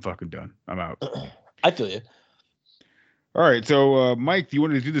 man. I'm fucking done. I'm out. I feel you. All right, so Mike, do you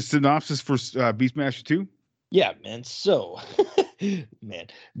want to do the synopsis for Beastmaster 2? Yeah, man. So, man,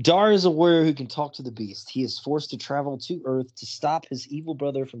 Dar is a warrior who can talk to the beast. He is forced to travel to Earth to stop his evil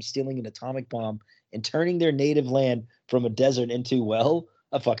brother from stealing an atomic bomb and turning their native land from a desert into, well,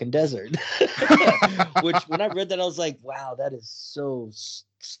 a fucking desert. Which, when I read that, I was like, wow, that is so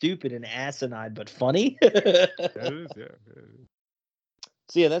stupid and asinine, but funny. That is, yeah.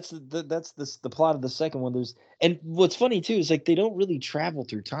 So yeah, that's the plot of the second one. And what's funny too is like they don't really travel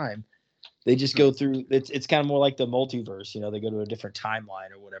through time. They just go through. It's kind of more like the multiverse. They go to a different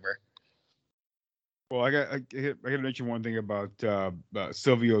timeline or whatever. Well, I got to mention one thing about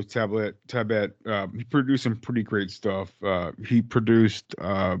Silvio Tebet. He produced some pretty great stuff. He produced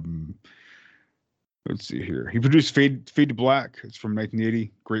Let's see here. He produced Fade to Black. It's from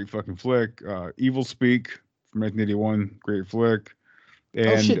 1980. Great fucking flick. Evil Speak from 1981. Great flick.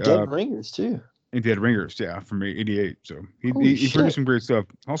 And Dead Ringers too. And Dead Ringers, yeah, from 88. So he produced some great stuff.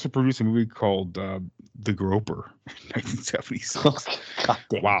 Also produced a movie called The Groper, 1976. Oh, God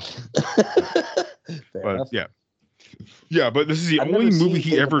damn. Wow. But enough. yeah, but this is the only movie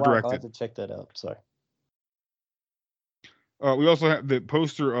he ever directed. I'll have to check that out. Sorry. We also have the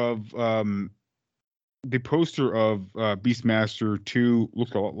poster of Beastmaster 2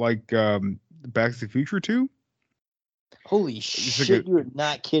 looks a lot like Back to the Future 2. Holy shit, you're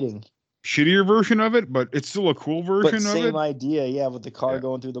not kidding. Shittier version of it, but it's still a cool version of it. Same idea, yeah, with the car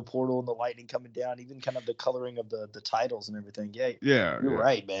going through the portal and the lightning coming down, even kind of the coloring of the titles and everything. Yeah, you're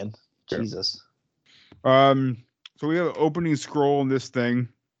right, man. Jesus. So we have an opening scroll in this thing,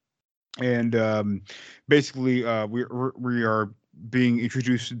 and basically we are being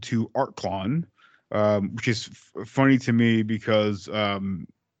introduced to Arklon, which is funny to me because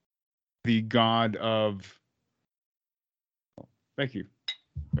the god of. Thank you.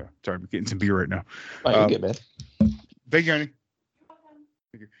 Yeah, sorry, I'm getting some beer right now. Oh, you're good, man. Thank you, honey.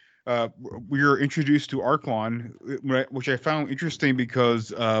 Thank you. We are introduced to Arklon, which I found interesting because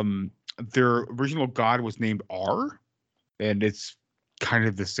their original god was named R, and it's kind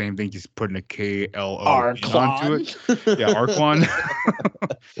of the same thing, just putting a KLO onto it. Yeah, Arklon.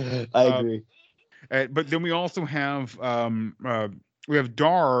 I agree. But then we also have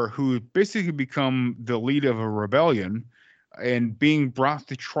Dar, who basically become the lead of a rebellion. And being brought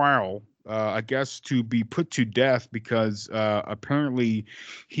to trial, I guess, to be put to death because apparently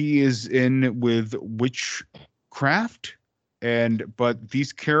he is in with witchcraft. But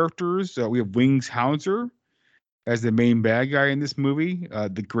these characters, we have Wings Hauser as the main bad guy in this movie,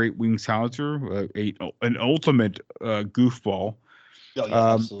 the great Wings Hauser, an ultimate goofball,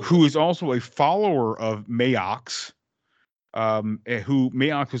 who is also a follower of Mayox, who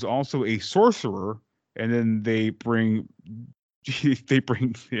Mayox was also a sorcerer. And then they bring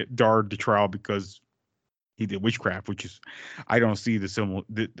Dar to trial because he did witchcraft, which is I don't see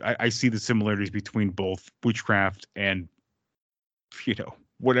I see the similarities between both witchcraft and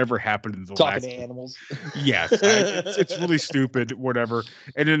whatever happened in the talking to animals. Yes, it's really stupid. Whatever.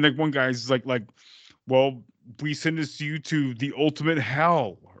 And then like one guy's like, well, we sentence you to the ultimate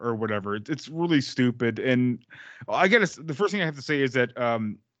hell or whatever. It's really stupid. And I guess the first thing I have to say is that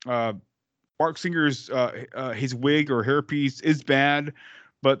Mark Singer's his wig or hairpiece is bad,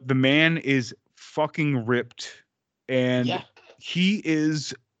 but the man is fucking ripped, and he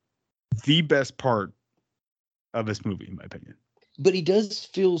is the best part of this movie, in my opinion. But he does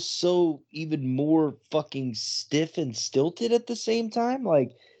feel so even more fucking stiff and stilted at the same time.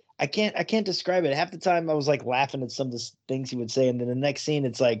 Like I can't describe it. Half the time I was like laughing at some of the things he would say, and then the next scene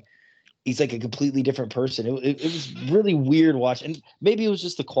it's like he's like a completely different person. It was really weird watching. And maybe it was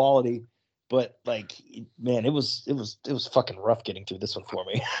just the quality. But like, man, it was fucking rough getting through this one for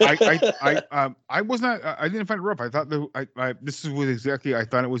me. I was not. I didn't find it rough. I thought this was exactly I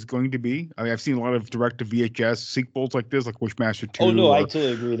thought it was going to be. I mean, I've seen a lot of direct to VHS sequels like this, like Wishmaster 2. Oh no, I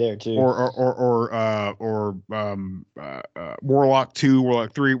totally agree there too. Or Warlock 2,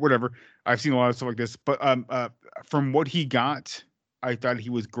 Warlock 3, whatever. I've seen a lot of stuff like this. But from what he got, I thought he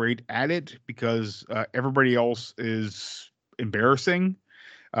was great at it because everybody else is embarrassing.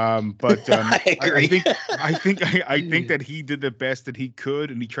 But I think that he did the best that he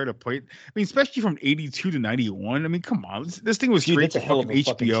could, and he tried to play it. I mean, especially from 82 to 91. I mean, come on, this thing was straight to fucking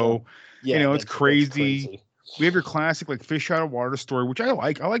HBO. Yeah, it's crazy. We have your classic like Fish Out of Water story, which I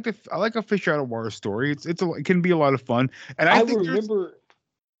like. I like a Fish Out of Water story. It can be a lot of fun. And I think remember.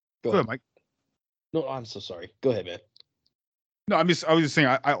 Go ahead, Mike. No, I'm so sorry. Go ahead, man. No, I was just saying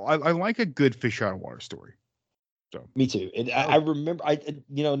I like a good Fish Out of Water story. So. Me too. I remember.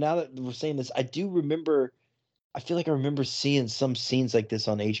 Now that we're saying this, I do remember. I feel like I remember seeing some scenes like this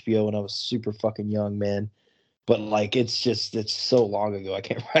on HBO when I was super fucking young, man. But like, it's so long ago. I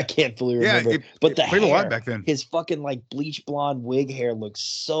can't fully remember. But the hair, a lot back then. His fucking like bleach blonde wig hair looks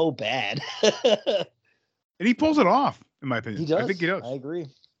so bad. And he pulls it off, in my opinion. He does. I think he does. I agree.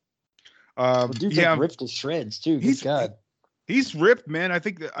 Dude's like ripped to shreds too. Good God. He's ripped, man. I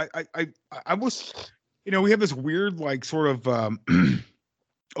think that I was. We have this weird, like, sort of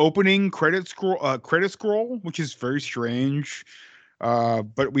opening credit scroll, which is very strange.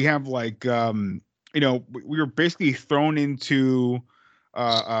 But we have like, we were basically thrown into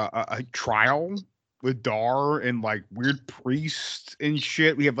a trial with Dar and like weird priests and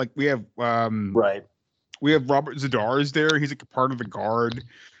shit. We have right. We have Robert Zadar is there. He's like a part of the guard.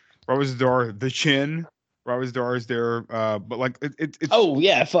 Robert Zadar, the Chin. Robert Dar is there, but like it's oh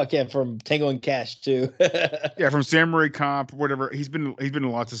yeah, fuck yeah, from Tango and Cash too. yeah, from Samurai Cop, whatever. He's been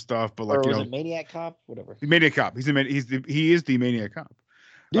in lots of stuff, but like or was it Maniac Cop, whatever. Maniac Cop. He is the Maniac Cop.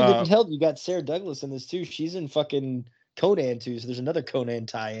 Dude, then hell, you got Sarah Douglas in this too. She's in fucking Conan too, so there's another Conan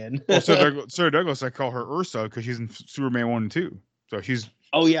tie-in. Well, Sarah Douglas, I call her Ursa because she's in Superman 1 and 2. So she's.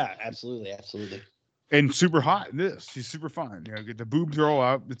 Oh yeah, absolutely. And super hot in this. She's super fine. You know, get the boobs are all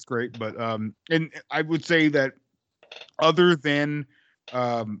out. It's great. But and I would say that other than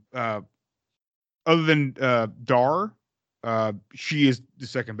Dar, she is the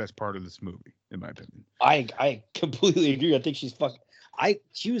second best part of this movie, in my opinion. I completely agree. I think she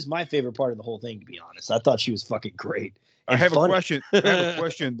was my favorite part of the whole thing, to be honest. I thought she was fucking great. I have a question. I have a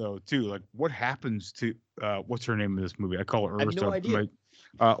question though, too. Like, what happens to what's her name in this movie? I call her Ursa. I have no idea.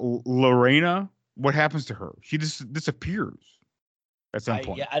 Lorena. What happens to her? She just disappears at some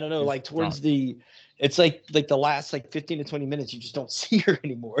point. Yeah, I don't know. Like towards it's like the last like 15 to 20 minutes, you just don't see her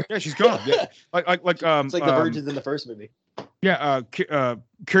anymore. Yeah, she's gone. Yeah, like it's like the Virgins in the first movie. Yeah,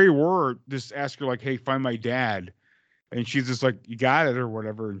 Carrie Ward just asked her like, "Hey, find my dad," and she's just like, "You got it" or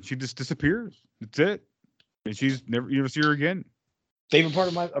whatever, and she just disappears. That's it, and you never see her again. Favorite part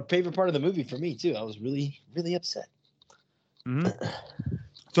of the movie for me too. I was really upset. Mm-hmm.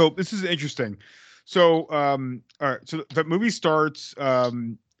 So this is interesting. So, all right. So the movie starts.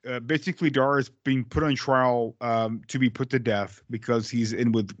 Basically, Dar is being put on trial to be put to death because he's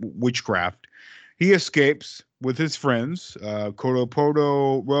in with witchcraft. He escapes with his friends,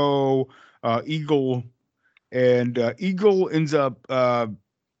 Kodo, Ro, Eagle, and Eagle ends up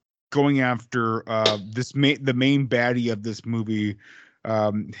going after the main baddie of this movie.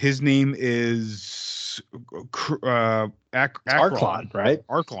 His name is Arklon, right?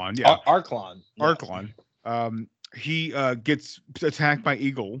 Arklon, yeah. Arklon. Yeah. Arklon. He gets attacked by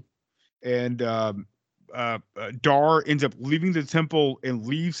Eagle, and Dar ends up leaving the temple and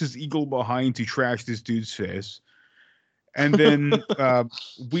leaves his eagle behind to trash this dude's face. And then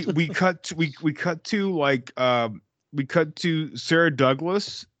we cut to Sarah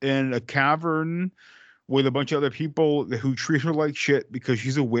Douglas in a cavern with a bunch of other people who treat her like shit because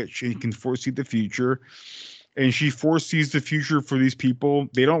she's a witch and can foresee the future. And she foresees the future for these people.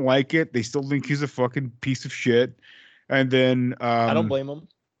 They don't like it. They still think he's a fucking piece of shit. And then I don't blame him.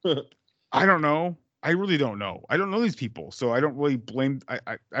 I don't know. I really don't know. I don't know these people, so I don't really blame. I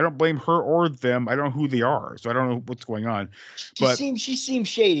don't blame her or them. I don't know who they are, so I don't know what's going on. She seems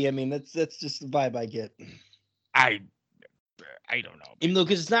shady. I mean, that's just the vibe I get. I don't know. Even though,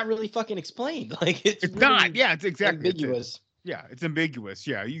 because it's not really fucking explained. Like it's really not. Yeah, it's exactly ambiguous. It's ambiguous.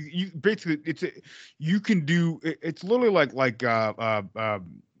 Yeah, you basically you can do. It's literally like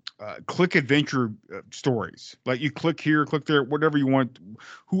click adventure stories. Like you click here, click there, whatever you want,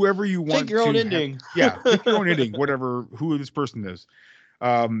 whoever you want. Take your own ending. Pick your own ending. Whatever who this person is.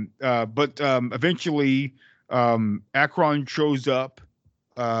 But eventually, Akron shows up.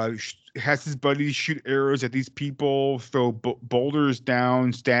 Has his buddies shoot arrows at these people, throw boulders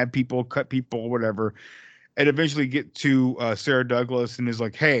down, stab people, cut people, whatever, and eventually get to Sarah Douglas and is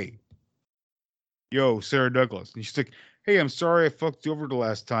like, "Hey, yo, Sarah Douglas," and she's like, "Hey, I'm sorry I fucked you over the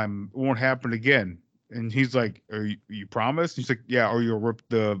last time. It won't happen again." And he's like, you promise? And she's like, "Yeah, or you'll rip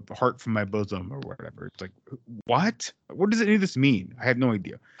the heart from my bosom," or whatever. It's like, what? What does any of this mean? I have no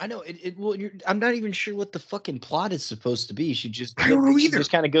idea. I know well, I'm not even sure what the fucking plot is supposed to be. I don't know either. Just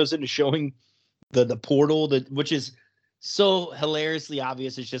kind of goes into showing the portal, which is so hilariously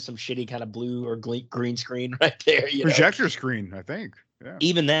obvious. It's just some shitty kind of blue or green screen right there. Projector screen, I think. Yeah.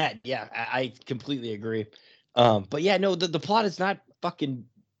 Even that, yeah, I completely agree. But yeah, no, the plot is not fucking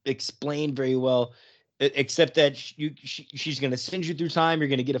explained very well. Except that she's going to send you through time. You're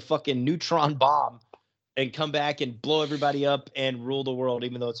going to get a fucking neutron bomb and come back and blow everybody up and rule the world,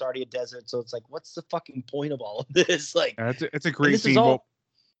 even though it's already a desert. So it's like, what's the fucking point of all of this? Like, it's a great scene. Go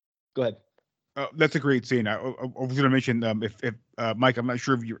ahead. That's a great scene. I was going to mention if Mike, I'm not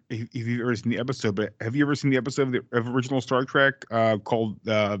sure if you've ever seen the episode, but have you ever seen the episode of the original Star Trek called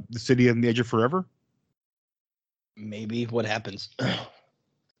 "The City on the Edge of Forever"? Maybe. What happens?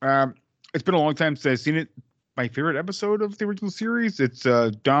 It's been a long time since I've seen it. My favorite episode of the original series. It's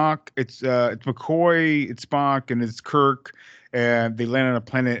Doc. It's McCoy. It's Spock, and it's Kirk, and they land on a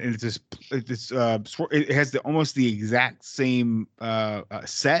planet, and it has almost the exact same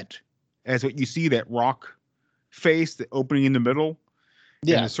set as what you see, that rock face, the opening in the middle,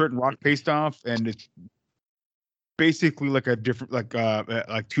 and a certain rock faced off, and it's basically like a different,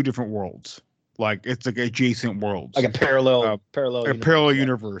 like two different worlds. Like it's like adjacent worlds, like a parallel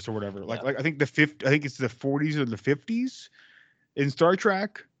universe or whatever. Like I think it's the 40s or the 50s in Star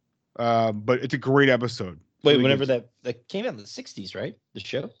Trek, but it's a great episode. Wait, Really whenever good. that came out in the 60s, right? The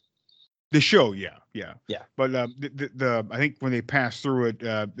show? The show, yeah. But the I think when they pass through it,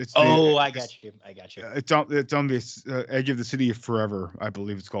 it's I got you. It's on this edge of the city of forever, I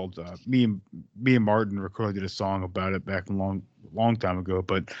believe it's called. Me and Martin recorded a song about it back a long time ago.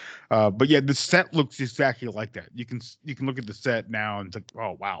 But yeah, the set looks exactly like that. You can look at the set now and it's like,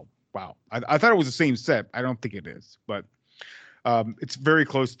 oh wow. I thought it was the same set. I don't think it is, but it's very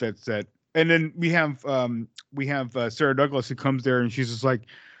close to that set. And then we have Sarah Douglas who comes there and she's just like,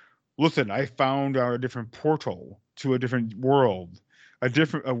 listen, I found a different portal to a different world,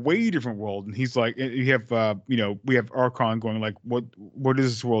 a way different world. And he's like, we have Archon going like, what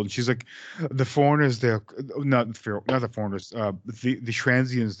is this world? And she's like, the foreigners, they're not the foreigners, the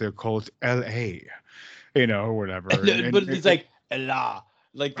transients, they're called L.A., or whatever. But it's like, Allah.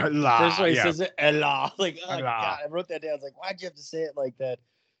 Like, Allah, first one he yeah. says it, Allah. Like, oh, Allah. God, I wrote that down. I was like, why'd you have to say it like that?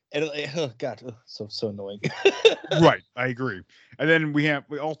 And oh God, so annoying. Right, I agree. And then we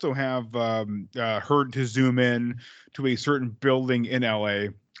also have her to zoom in to a certain building in LA.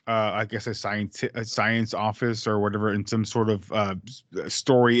 I guess a science office or whatever, in some sort of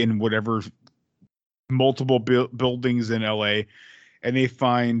story in whatever multiple buildings in LA, and they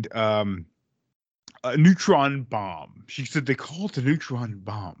find a neutron bomb. She said they call it a neutron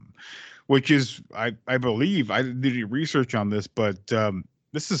bomb, which is I believe I did any research on this, but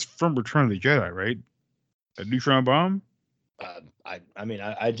this is from Return of the Jedi, right? A neutron bomb?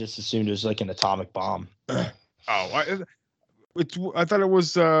 I just assumed it was like an atomic bomb. I thought it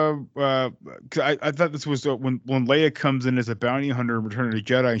was. I thought this was when Leia comes in as a bounty hunter in Return of the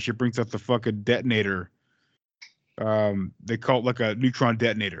Jedi, and she brings out the fucking detonator. They call it like a neutron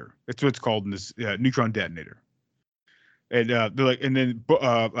detonator. That's what it's called in this neutron detonator. And they're like, and then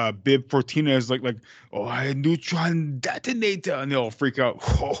Bib Fortuna is like, oh, a neutron detonator, and they all freak out.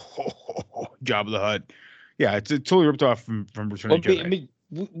 Jabba the Hutt. Yeah, it's totally ripped off from Return of the Jedi.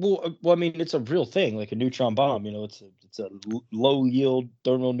 I mean, it's a real thing, like a neutron bomb. It's a low yield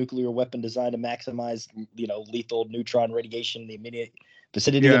thermonuclear weapon designed to maximize, lethal neutron radiation in the immediate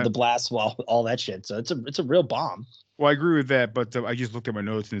vicinity of the blast, while all that shit. So it's a real bomb. Well, I agree with that, but I just looked at my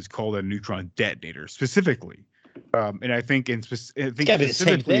notes and it's called a neutron detonator specifically. And I think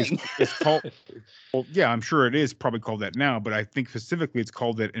specifically it's called. Well, yeah, I'm sure it is probably called that now, but I think specifically it's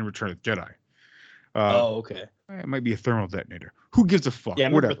called that in Return of the Jedi. Okay. It might be a thermal detonator. Who gives a fuck? Yeah, I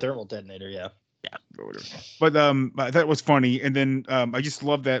remember thermal detonator. Yeah. Whatever. But that was funny, and then I just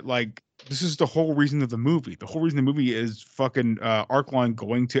love that. Like, this is the whole reason of the movie. The whole reason of the movie is fucking Arklon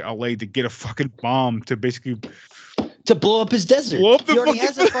going to LA to get a fucking bomb to basically. To blow up his desert. Blow up He already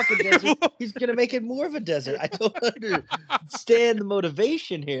has a fucking desert. He's gonna make it more of a desert. I don't understand the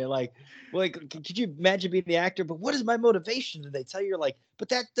motivation here. Like, could you imagine being the actor? But what is my motivation? And they tell you, like, but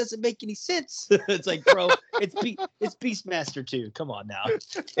that doesn't make any sense. It's like, bro, it's Beastmaster 2. Come on now.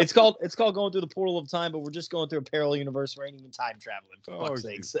 It's called going through the portal of time, but we're just going through a parallel universe. We ain't even time traveling, for fuck's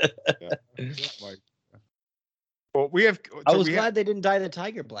sakes. Well, we have. I was glad they didn't dye the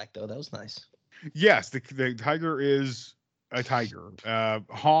tiger black though. That was nice. Yes, the tiger is a tiger.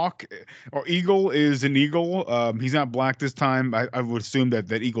 Hawk or eagle is an eagle. He's not black this time. I would assume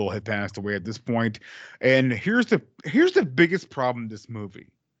that eagle had passed away at this point. And here's the biggest problem in this movie.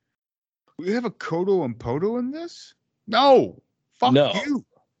 We have a Kodo and Podo in this? No. Fuck you.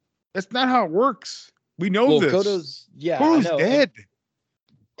 That's not how it works. We know this. Kodo's dead.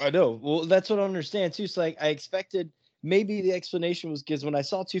 I know. Well, that's what I understand too. So like I expected. Maybe the explanation was because when I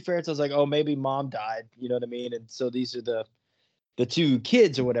saw two ferrets, I was like, oh, maybe mom died. You know what I mean? And so these are the two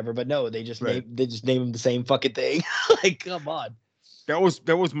kids or whatever. But no, they just name them the same fucking thing. Like, come on. That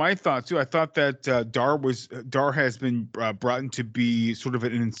was my thought too. I thought that Dar has been brought in to be sort of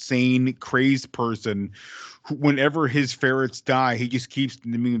an insane, crazed person. Who, whenever his ferrets die, he just keeps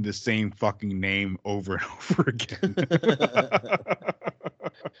naming the same fucking name over and over again.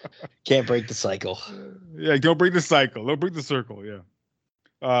 Can't break the cycle. Yeah, don't break the cycle. Don't break the circle. Yeah.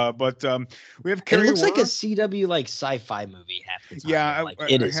 But we have Carrie. It looks like a CW like sci-fi movie half the time. Yeah,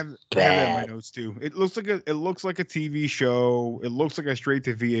 it is I have bad. that in my notes too. It looks like a TV show. It looks like a straight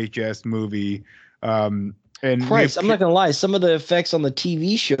to VHS movie. And Christ, I'm not gonna lie. Some of the effects on the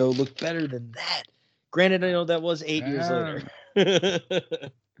TV show look better than that. Granted, I know that was 8 years later.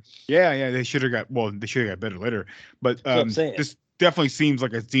 Yeah, they should have got better later. But this definitely seems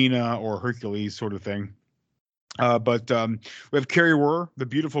like a Xena or Hercules sort of thing. But we have Carrie Wurr, the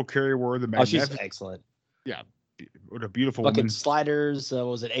beautiful Carrie Wurr, the magnetic. Oh, she's excellent. Yeah, what a beautiful Fucking woman. Sliders.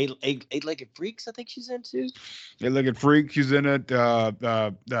 Was it Eight-Legged Freaks? I think she's into. Eight-Legged Freak. She's in it.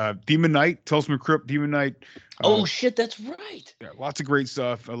 Demon Knight. Tulsa McCrypt. Demon Knight. Oh shit, that's right. Yeah, lots of great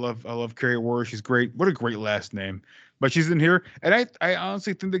stuff. I love Carrie Ward. She's great. What a great last name. But she's in here, and I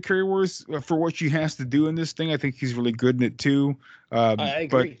honestly think that Carrie Ward, for what she has to do in this thing, I think he's really good in it too. I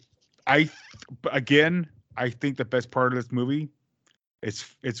agree. But I think the best part of this movie,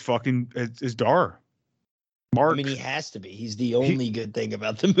 it's Dar. Mark. I mean, he has to be. He's the only good thing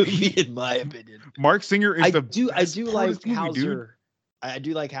about the movie, in my opinion. Mark Singer is I the do like movie, Hauser. dude. I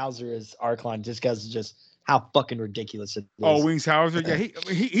do like Hauser as Arklon just because of just how fucking ridiculous it is. Oh, Wings Hauser. Yeah,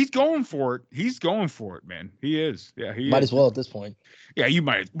 he's going for it. He's going for it, man. He is. Yeah, he might is. as well at this point. Yeah, you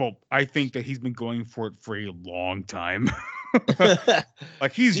might. Well, I think that he's been going for it for a long time.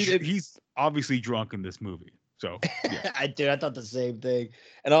 Like he's obviously drunk in this movie. So yeah. I thought the same thing.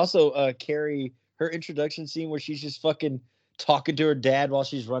 And also Carrie, her introduction scene where she's just fucking talking to her dad while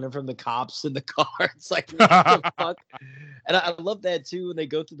she's running from the cops in the car. It's like, what the fuck? And I love that too when they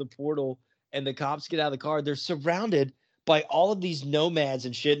go through the portal and the cops get out of the car. They're surrounded by all of these nomads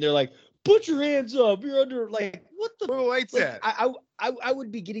and shit. And they're like, put your hands up. You're under, like, what the lights at? I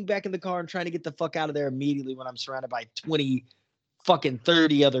would be getting back in the car and trying to get the fuck out of there immediately when I'm surrounded by 20 fucking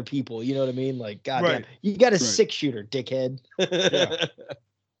 30 other people. You know what I mean? Like, goddamn, you got a 6-shooter, dickhead.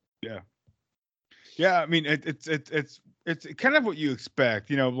 Yeah. I mean, it's kind of what you expect,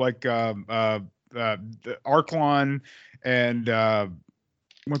 you know, like the Arklon and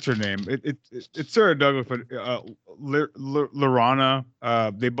what's her name? It's Sarah Douglas, but Lorana.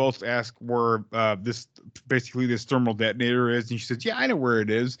 They both ask where this thermal detonator is, and she says, "Yeah, I know where it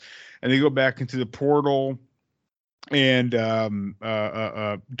is." And they go back into the portal, and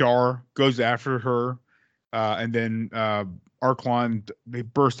Dar goes after her, and then Arklon, they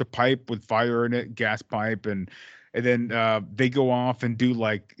burst a pipe with fire in it, gas pipe, and then they go off and do,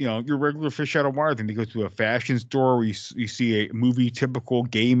 like, you know, your regular fish out of water thing. They go to a fashion store where you see a movie typical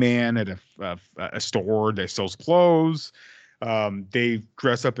gay man at a store that sells clothes. They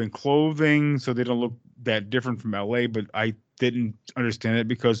dress up in clothing so they don't look that different from LA, but I didn't understand it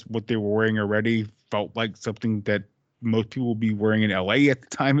because what they were wearing already felt like something that most people would be wearing in LA at the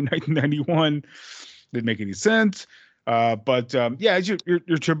time in 1991. Didn't make any sense. But yeah, it's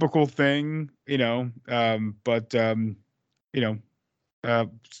your typical thing, you know.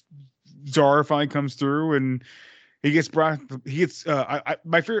 Zara finally comes through and he gets one of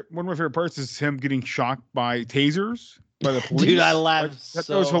my favorite parts is him getting shocked by tasers by the police. Dude, I laughed that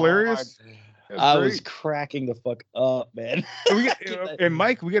so was hilarious. hard. I was cracking the fuck up, man. And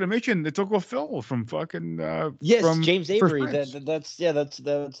Mike, we got to mention it's Uncle Phil from fucking yes, from James Avery. That's that's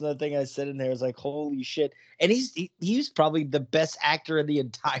another thing I said in there. Is like, holy shit! And he's probably the best actor in the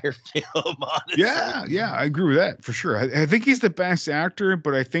entire film. Honestly. Yeah, I agree with that for sure. I think he's the best actor,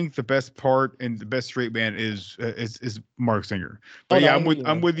 but I think the best part and the best straight man is Mark Singer. But I'm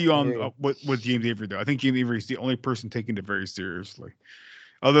with you on with James Avery though. I think James Avery is the only person taking it very seriously,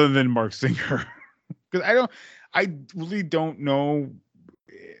 other than Mark Singer. Because I really don't know.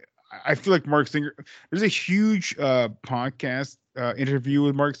 I feel like Mark Singer, there's a huge podcast interview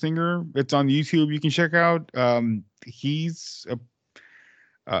with Mark Singer. It's on YouTube. You can check out. He's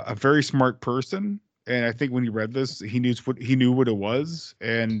a very smart person. And I think when he read this, he knew what it was,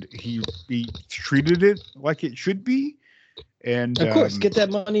 and he treated it like it should be. And of course, get that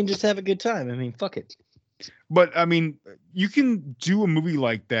money and just have a good time. I mean, fuck it. But I mean, you can do a movie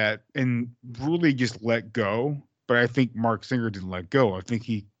like that and really just let go. But I think Mark Singer didn't let go. I think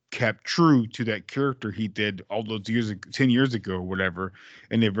he kept true to that character he did all those 10 years ago, or whatever,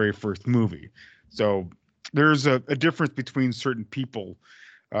 in the very first movie. So there's a difference between certain people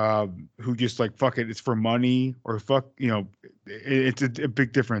who just like, fuck it, it's for money, or fuck, you know, it's a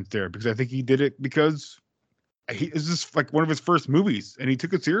big difference there, because I think he did it because it's just like one of his first movies and he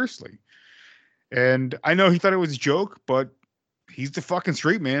took it seriously. And I know he thought it was a joke, but he's the fucking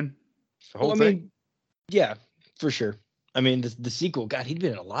straight man. The whole thing. Mean, yeah, for sure. I mean, the sequel, God, he'd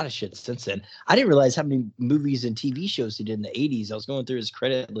been in a lot of shit since then. I didn't realize how many movies and TV shows he did in the 80s. I was going through his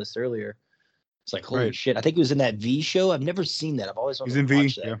credit list earlier. It's like, holy shit. I think he was in that V show. I've never seen that. I've always wanted to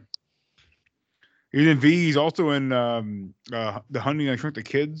watch that. Yeah. He's in V. He's also in the Honey I Shrunk the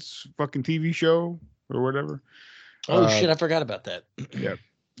Kids fucking TV show or whatever. Oh, shit. I forgot about that. Yeah.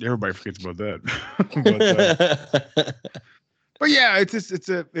 Everybody forgets about that. but yeah,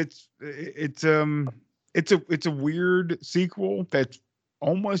 it's a weird sequel that's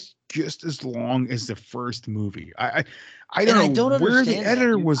almost just as long as the first movie. I don't know where the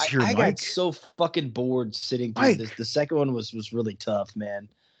editor was here. I got so fucking bored sitting through this. The second one was really tough, man.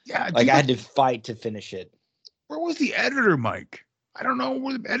 Yeah, like I had to fight to finish it. where was the editor, Mike? I don't know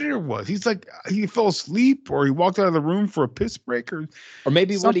where the editor was. He's like, he fell asleep or he walked out of the room for a piss break or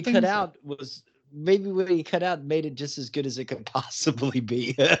maybe what he something. cut out was maybe what he cut out made it just as good as it could possibly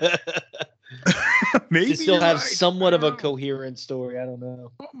be. Maybe to still you're have right. somewhat of a coherent story. I don't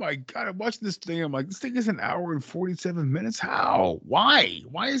know. Oh my God, I'm watching this thing. I'm like, this thing is an hour and 47 minutes. How? Why?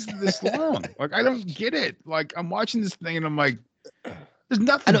 Why is it this long? Like, I don't get it. Like, I'm watching this thing and I'm like, there's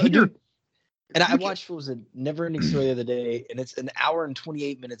nothing here. Dude, and I watched, what was it, Never Ending Story the other day, and it's an hour and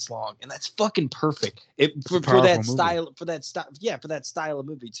 28 minutes long, and that's fucking perfect. For that style, for that style of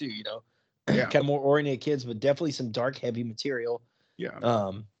movie too, you know. Yeah. Kind of more oriented kids, but definitely some dark, heavy material.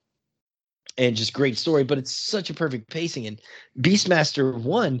 Yeah. And just great story, but it's such a perfect pacing. And Beastmaster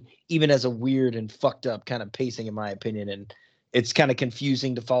 1 even has a weird and fucked up kind of pacing, in my opinion, and it's kind of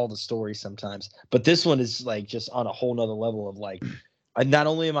confusing to follow the story sometimes. But this one is like just on a whole nother level of like, not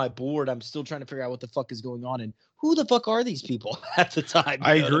only am I bored, I'm still trying to figure out what the fuck is going on and who the fuck are these people at the time.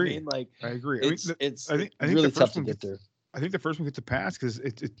 I agree. Like, I agree. It's I think really the tough first to one get through. I think the first one gets a pass because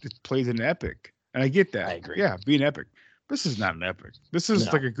it plays an epic, and I get that. I agree. Yeah, be an epic. This is not an epic. This is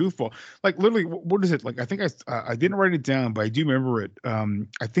No. like a goofball. Like literally, what is it? Like I think I didn't write it down, but I do remember it.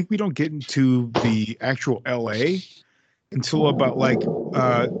 I think we don't get into the actual L.A. until about like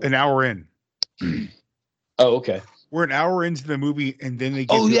an hour in. Oh, okay. We're an hour into the movie, and then they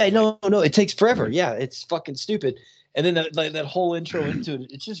get no, it takes forever. Yeah, it's fucking stupid. And then that whole intro into it,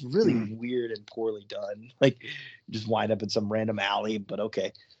 it's just really weird and poorly done. Like, just wind up in some random alley, but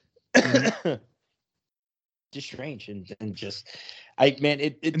okay. Just strange and just,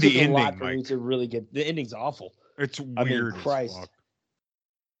 it took the a lot ending, for me Mike. to really get. The ending's awful. It's I weird. mean, as Christ. fuck.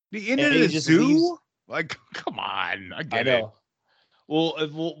 The end of And the it just zoo? leaves- Like, come on. I I get it. know.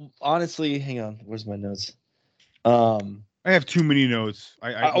 Well, honestly, hang on. Where's my notes? I have too many notes.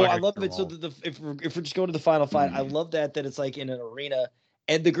 I love it. So if we're just going to the final fight, I love that it's like in an arena,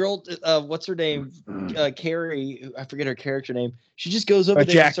 and the girl, what's her name, Carrie, I forget her character name. She just goes over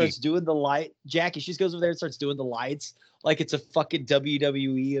there Jackie. and starts doing the light. Jackie, she just goes over there and starts doing the lights like it's a fucking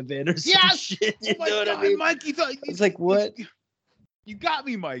WWE event or some shit. You know what I mean? Mike, It's like, what? You got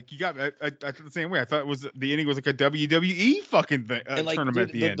me, Mike. You got me. I thought the same way. I thought it was the ending was like a WWE fucking thing, And like tournament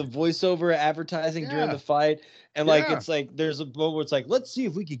at the end. the voiceover advertising during Yeah. the fight, and like Yeah. it's like there's a moment where it's like, let's see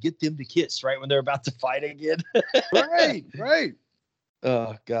if we could get them to kiss right when they're about to fight again. right.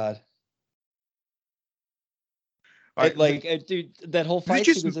 Oh God. All right, Dude, that whole fight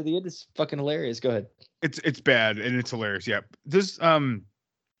just- sequence at the end is fucking hilarious. Go ahead. It's bad and it's hilarious. Yeah. This all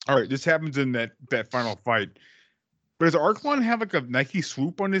right. This happens in that final fight. But does Arklon have like a Nike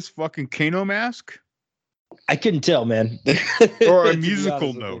swoop on his fucking Kano mask? I couldn't tell, man. Or a To be musical honest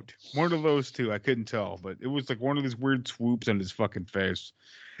with you. note. One of those two. I couldn't tell, but it was like one of these weird swoops on his fucking face.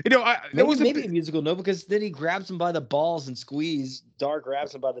 You know, Maybe a musical note, because then he grabs him by the balls and squeeze. Dar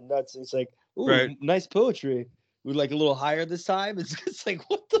grabs him by the nuts, and he's like, "Ooh, Right. nice poetry." We're like a little higher this time. It's like,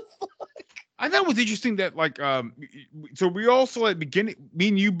 what the fuck? I thought it was interesting that so we all saw at the beginning, me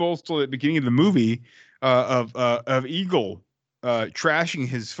and you both saw at the beginning of the movie of Eagle trashing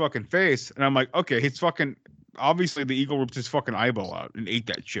his fucking face, and I'm like, okay, his fucking obviously the Eagle ripped his fucking eyeball out and ate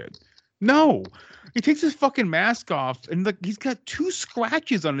that shit. No, he takes his fucking mask off, and like he's got 2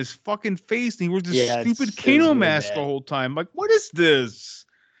 scratches on his fucking face, and he wears this stupid Kano really mask bad. the whole time. Like, what is this?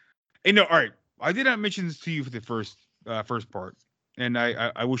 And no, all right, I did not mention this to you for the first part, and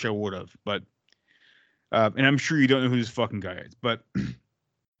I wish I would have, but and I'm sure you don't know who this fucking guy is, but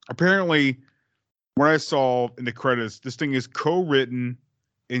apparently, what I saw in the credits, this thing is co-written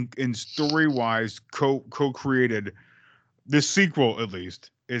and story-wise co-created. This sequel, at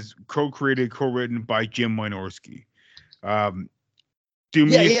least, is co-written by Jim Wynorski. Do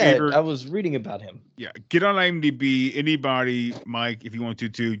me a favor. I was reading about him. Yeah, get on IMDb. Anybody, Mike, if you want to,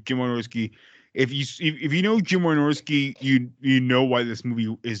 Jim Wynorski. If you know Jim Wynorski, you know why this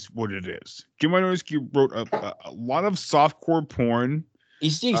movie is what it is. Jim Wynorski wrote a lot of softcore porn.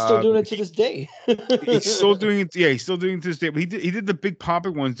 He's still doing it to this day. He's still doing it. Yeah, he's still doing it to this day. But he did the big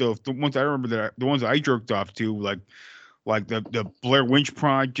popping ones though. The ones I remember the ones I jerked off to, like the Blair Witch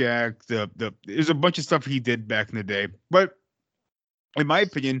Project. There's a bunch of stuff he did back in the day. But in my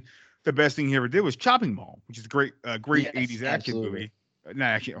opinion, the best thing he ever did was Chopping Mall, which is a great Yes, 80s action absolutely. movie. Not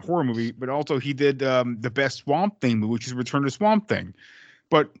actually a horror movie, but also he did the best Swamp Thing movie, which is Return to Swamp Thing.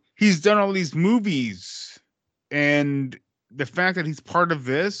 But he's done all these movies, and the fact that he's part of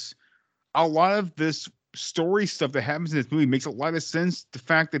this, a lot of this story stuff that happens in this movie makes a lot of sense. The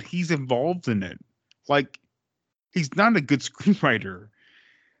fact that he's involved in it, like he's not a good screenwriter,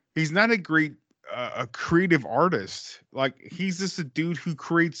 he's not a great a creative artist. Like he's just a dude who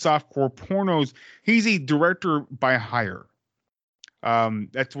creates softcore pornos. He's a director by hire.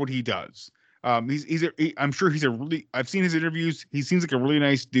 That's what he does. I'm sure he's a really. I've seen his interviews. He seems like a really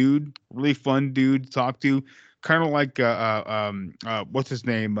nice dude, really fun dude to talk to. Kind of like what's his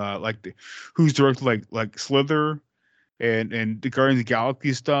name? Who's directed like Slither and the Guardians of the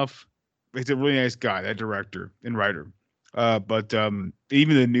Galaxy stuff. He's a really nice guy, that director and writer. But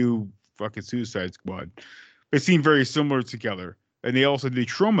even the new fucking Suicide Squad, they seem very similar together, and they also did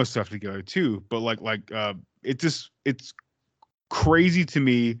Trauma stuff together too. But it's crazy to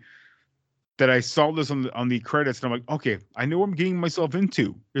me that I saw this on the credits, and I'm like, okay, I know what I'm getting myself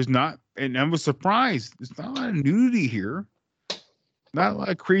into. There's not, and I was surprised. There's not a lot of nudity here, not a lot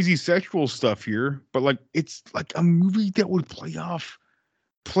of crazy sexual stuff here, but like it's like a movie that would play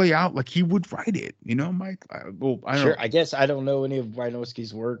out like he would write it, Mike. I don't know. I guess I don't know any of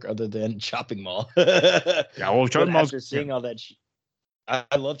Wynowski's work other than Chopping Mall. Yeah, well, Chopping Mall. After seeing all that,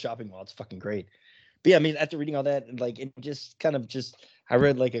 I love Chopping Mall. It's fucking great. But yeah, I mean, after reading all that, like it just kind of I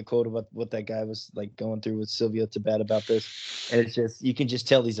read like a quote about what that guy was like going through with Sylvia Tibet about this, and it's just you can just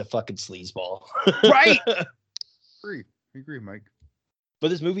tell he's a fucking sleazeball. Right. I agree, Mike. But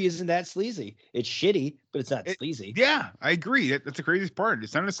this movie isn't that sleazy. It's shitty, but it's not sleazy. Yeah, I agree. That's the craziest part.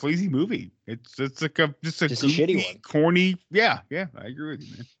 It's not a sleazy movie. It's like just a shitty one. Corny. Yeah, I agree with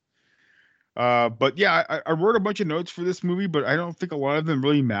you, man. But yeah, I wrote a bunch of notes for this movie, but I don't think a lot of them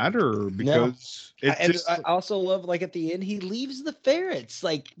really matter because I also love like at the end he leaves the ferrets.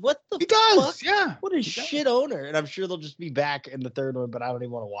 Like what the he does? Fuck? Yeah, what a shit owner. And I'm sure they'll just be back in the third one, but I don't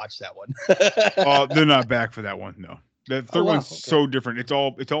even want to watch that one. They're not back for that one. No, the third one's so different. It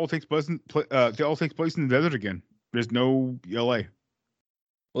all takes place in the desert again. There's no LA.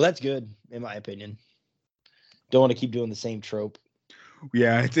 Well, that's good in my opinion. Don't want to keep doing the same trope.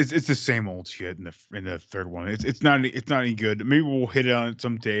 Yeah, it's the same old shit in the third one. It's not any good. Maybe we'll hit it on it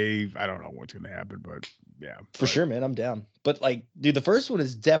someday. I don't know what's gonna happen, but yeah, for sure, man. I'm down. But like, dude, the first one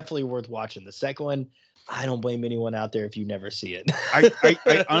is definitely worth watching. The second one, I don't blame anyone out there if you never see it.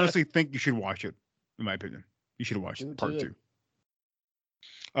 I honestly think you should watch it. In my opinion, you should watch it. Part 2.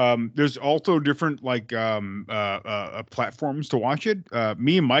 There's also different platforms to watch it.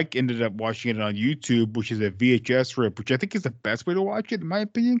 Me and Mike ended up watching it on YouTube, which is a VHS rip, which I think is the best way to watch it, in my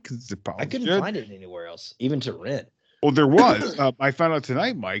opinion, because I couldn't find it anywhere else, even to rent. Well, there was. I found out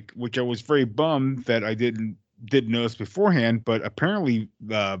tonight, Mike, which I was very bummed that I didn't notice beforehand, but apparently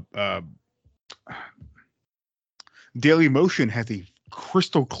Daily Motion has a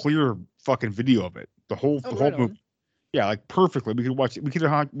crystal clear fucking video of it. The whole movie. Yeah, like perfectly. We could watch it. We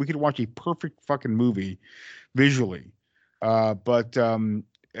could watch a perfect fucking movie visually. But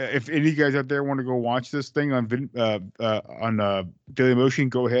if any of you guys out there want to go watch this thing on Daily Motion,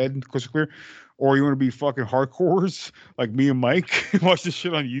 go ahead, crystal clear. Or you want to be fucking hardcores like me and Mike and watch this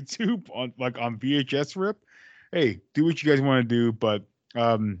shit on YouTube on VHS rip. Hey, do what you guys want to do, but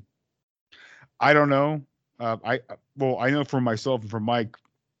I don't know. I know for myself and for Mike,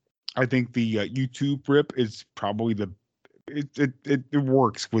 I think the YouTube rip is probably it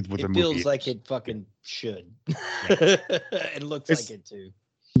works with the movie. It feels like it fucking should. It looks like it too.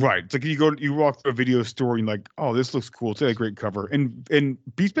 Right. It's like you walk through a video store and like, oh, this looks cool. It's got a great cover. And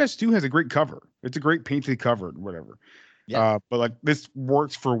Beastmaster 2 has a great cover. It's a great painted cover and whatever. Yeah. But like this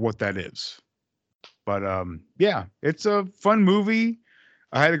works for what that is. But yeah, it's a fun movie.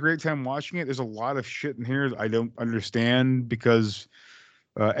 I had a great time watching it. There's a lot of shit in here that I don't understand because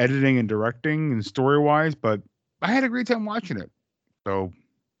editing and directing and story wise, but I had a great time watching it. So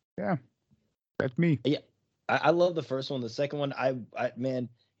yeah, that's me. Yeah. I love the first one. The second one, I man,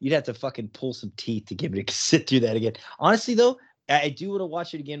 you'd have to fucking pull some teeth to get me to sit through that again. Honestly, though, I do want to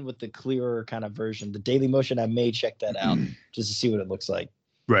watch it again with the clearer kind of version. The Daily Motion, I may check that out just to see what it looks like.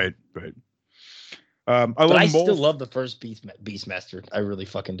 Right. I still love the first Beastmaster. I really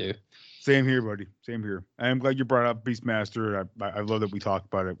fucking do. Same here, buddy. Same here. I'm glad you brought up Beastmaster. I love that we talked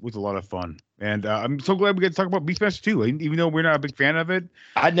about it. It was a lot of fun. And I'm so glad we get to talk about Beastmaster 2, even though we're not a big fan of it.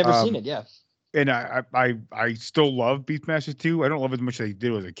 I'd never seen it, yeah. And I still love Beastmaster 2. I don't love it as much as I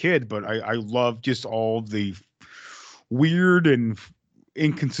did as a kid, but I love just all the weird and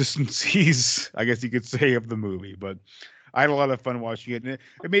inconsistencies, I guess you could say, of the movie. But I had a lot of fun watching it, and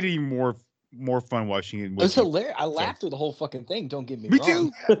it made it even more fun watching it. It was hilarious. I laughed through the whole fucking thing. Don't get me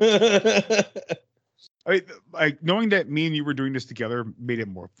wrong. Me too. Knowing that me and you were doing this together made it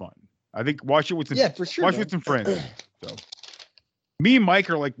more fun. I think watch it with for sure. Watch it with some friends. So me and Mike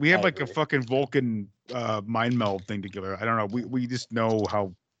are like we have a fucking Vulcan mind meld thing together. I don't know. We just know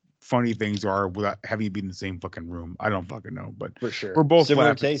how funny things are without having to be in the same fucking room. I don't fucking know, but for sure we're both similar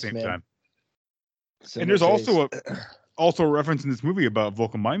laughing taste, at the same time. And there's also a reference in this movie about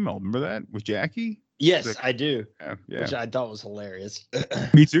Vulcan mind meld. Remember that with Jackie? Yes, I do. Yeah. Which I thought was hilarious.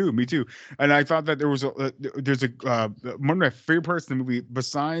 Me too. And I thought that there's one of my favorite parts in the movie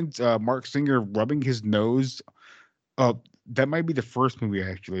besides Mark Singer rubbing his nose. That might be the first movie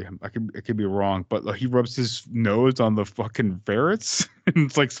actually. I could be wrong, but he rubs his nose on the fucking ferrets and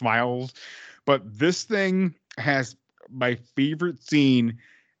it's like smiles. But this thing has my favorite scene.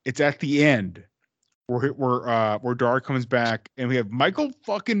 It's at the end where Dar comes back and we have Michael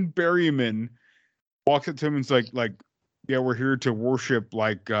fucking Berryman walks up to him and it's like, yeah, we're here to worship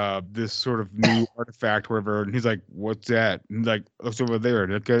like this sort of new artifact, whatever. And he's like, what's that? And like, looks over there.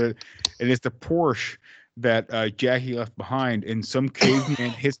 And it's the Porsche that Jackie left behind. And some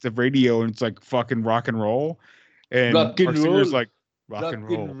caveman hits the radio and it's like fucking rock and roll. And rock and roll. Like, rock and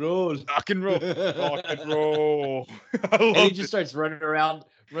roll. And he just starts running around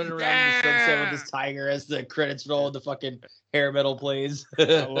in the sunset with this tiger as the credits roll and the fucking hair metal plays.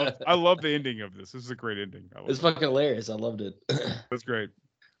 I love the ending of this. This is a great ending. It's fucking hilarious. I loved it. That's great.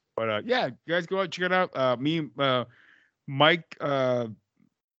 But yeah, guys, go out, check it out. Mike,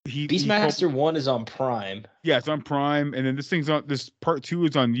 Beastmaster 1 is on Prime. Yeah, it's on Prime, and then this part 2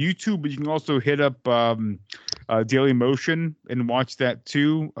 is on YouTube, but you can also hit up Daily Motion and watch that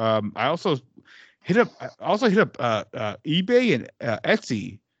too. I also hit up eBay and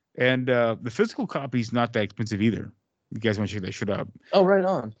Etsy, and the physical copy is not that expensive either. You guys want to check that shit out? Oh, right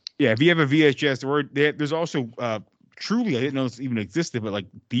on. Yeah, if you have a VHS, or there's also truly, I didn't know this even existed, but like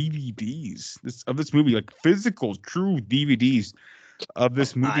DVDs of this movie, like physical, true DVDs of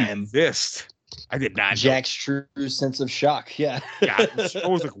this movie exist. I did not. Jack's true sense of shock. Yeah. Yeah. I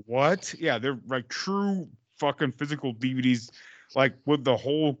was like, what? Yeah, they're like true fucking physical DVDs, like with the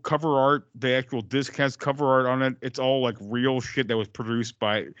whole cover art. The actual disc has cover art on it. It's all like real shit that was produced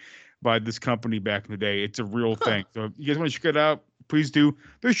by this company back in the day. It's a real thing. So if you guys want to check it out, please do.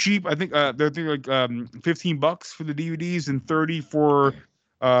 They're cheap. I think they're like $15 for the DVDs and $30 for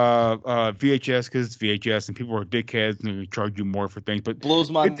VHS, because it's VHS and people are dickheads and they charge you more for things. But blows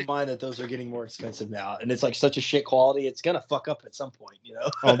my mind that those are getting more expensive now, and it's like such a shit quality. It's gonna fuck up at some point, you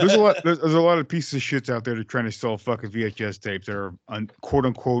know. Oh, there's a lot of pieces of shits out there that are trying to sell fucking VHS tapes that are quote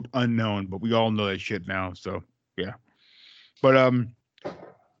unquote unknown, but we all know that shit now. So yeah, but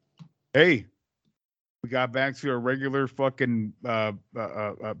hey, we got back to our regular fucking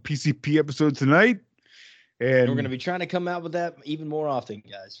PCP episode tonight. And we're going to be trying to come out with that even more often,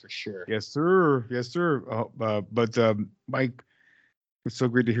 guys, for sure. Yes, sir. Yes, sir. But Mike, it's so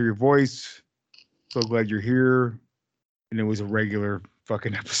great to hear your voice. So glad you're here. And it was a regular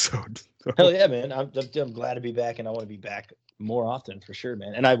fucking episode. So. Hell yeah, man. I'm glad to be back, and I want to be back more often for sure,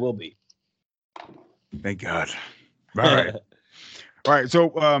 man. And I will be. Thank God. All right. All right. So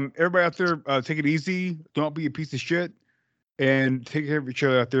everybody out there, take it easy. Don't be a piece of shit. And take care of each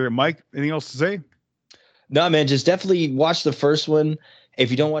other out there. Mike, anything else to say? No, man, just definitely watch the first one. If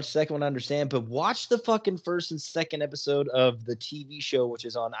you don't watch the second one, I understand, but watch the fucking first and second episode of the TV show, which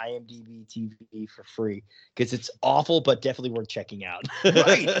is on IMDb TV for free, because it's awful, but definitely worth checking out.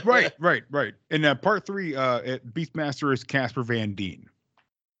 Right. And part 3, Beastmaster is Casper Van Dien.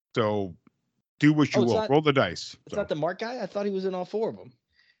 So do what you will. Roll the dice. It's not the Mark guy? I thought he was in all 4 of them.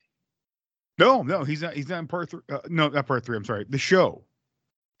 No, he's not in part 3. No, not part 3. I'm sorry. The show.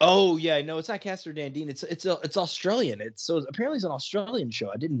 Oh yeah, no, it's not Casper Van Dien. It's Australian. So apparently it's an Australian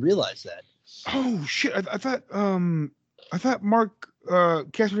show. I didn't realize that. Oh shit! I thought Mark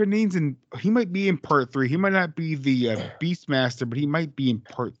Casper Van Dien's in. He might be in part 3. He might not be the Beastmaster, but he might be in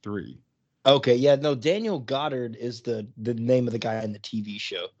part 3. Okay, yeah, no. Daniel Goddard is the name of the guy in the TV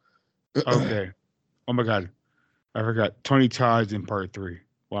show. Okay. Oh my God, I forgot. Tony Todd's in part 3.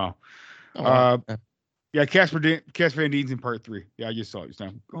 Wow. Yeah, Casper Van Dien's in part 3. Yeah, I just saw it just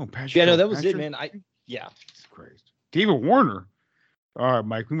now. Oh, Patrick. Yeah, no, that was it, man. Yeah. Jesus Christ. David Warner. All right,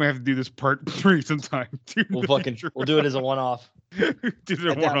 Mike, we might have to do this part 3 sometime. We'll do it as a one-off.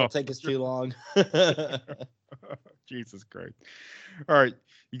 That'll take us too long. Jesus Christ. All right,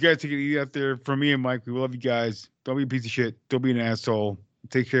 you guys take it easy out there. From me and Mike, we love you guys. Don't be a piece of shit. Don't be an asshole.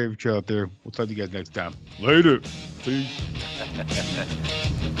 Take care of each other out there. We'll talk to you guys next time. Later. Peace.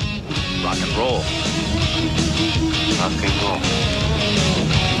 Rock and roll. Rock and roll.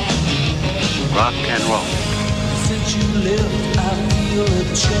 Rock and roll. Since you left, I feel a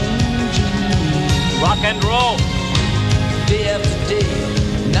change in me. Rock and roll. Day after day,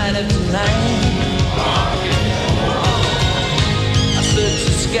 night after night. I search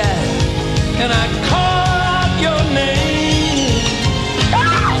the sky and I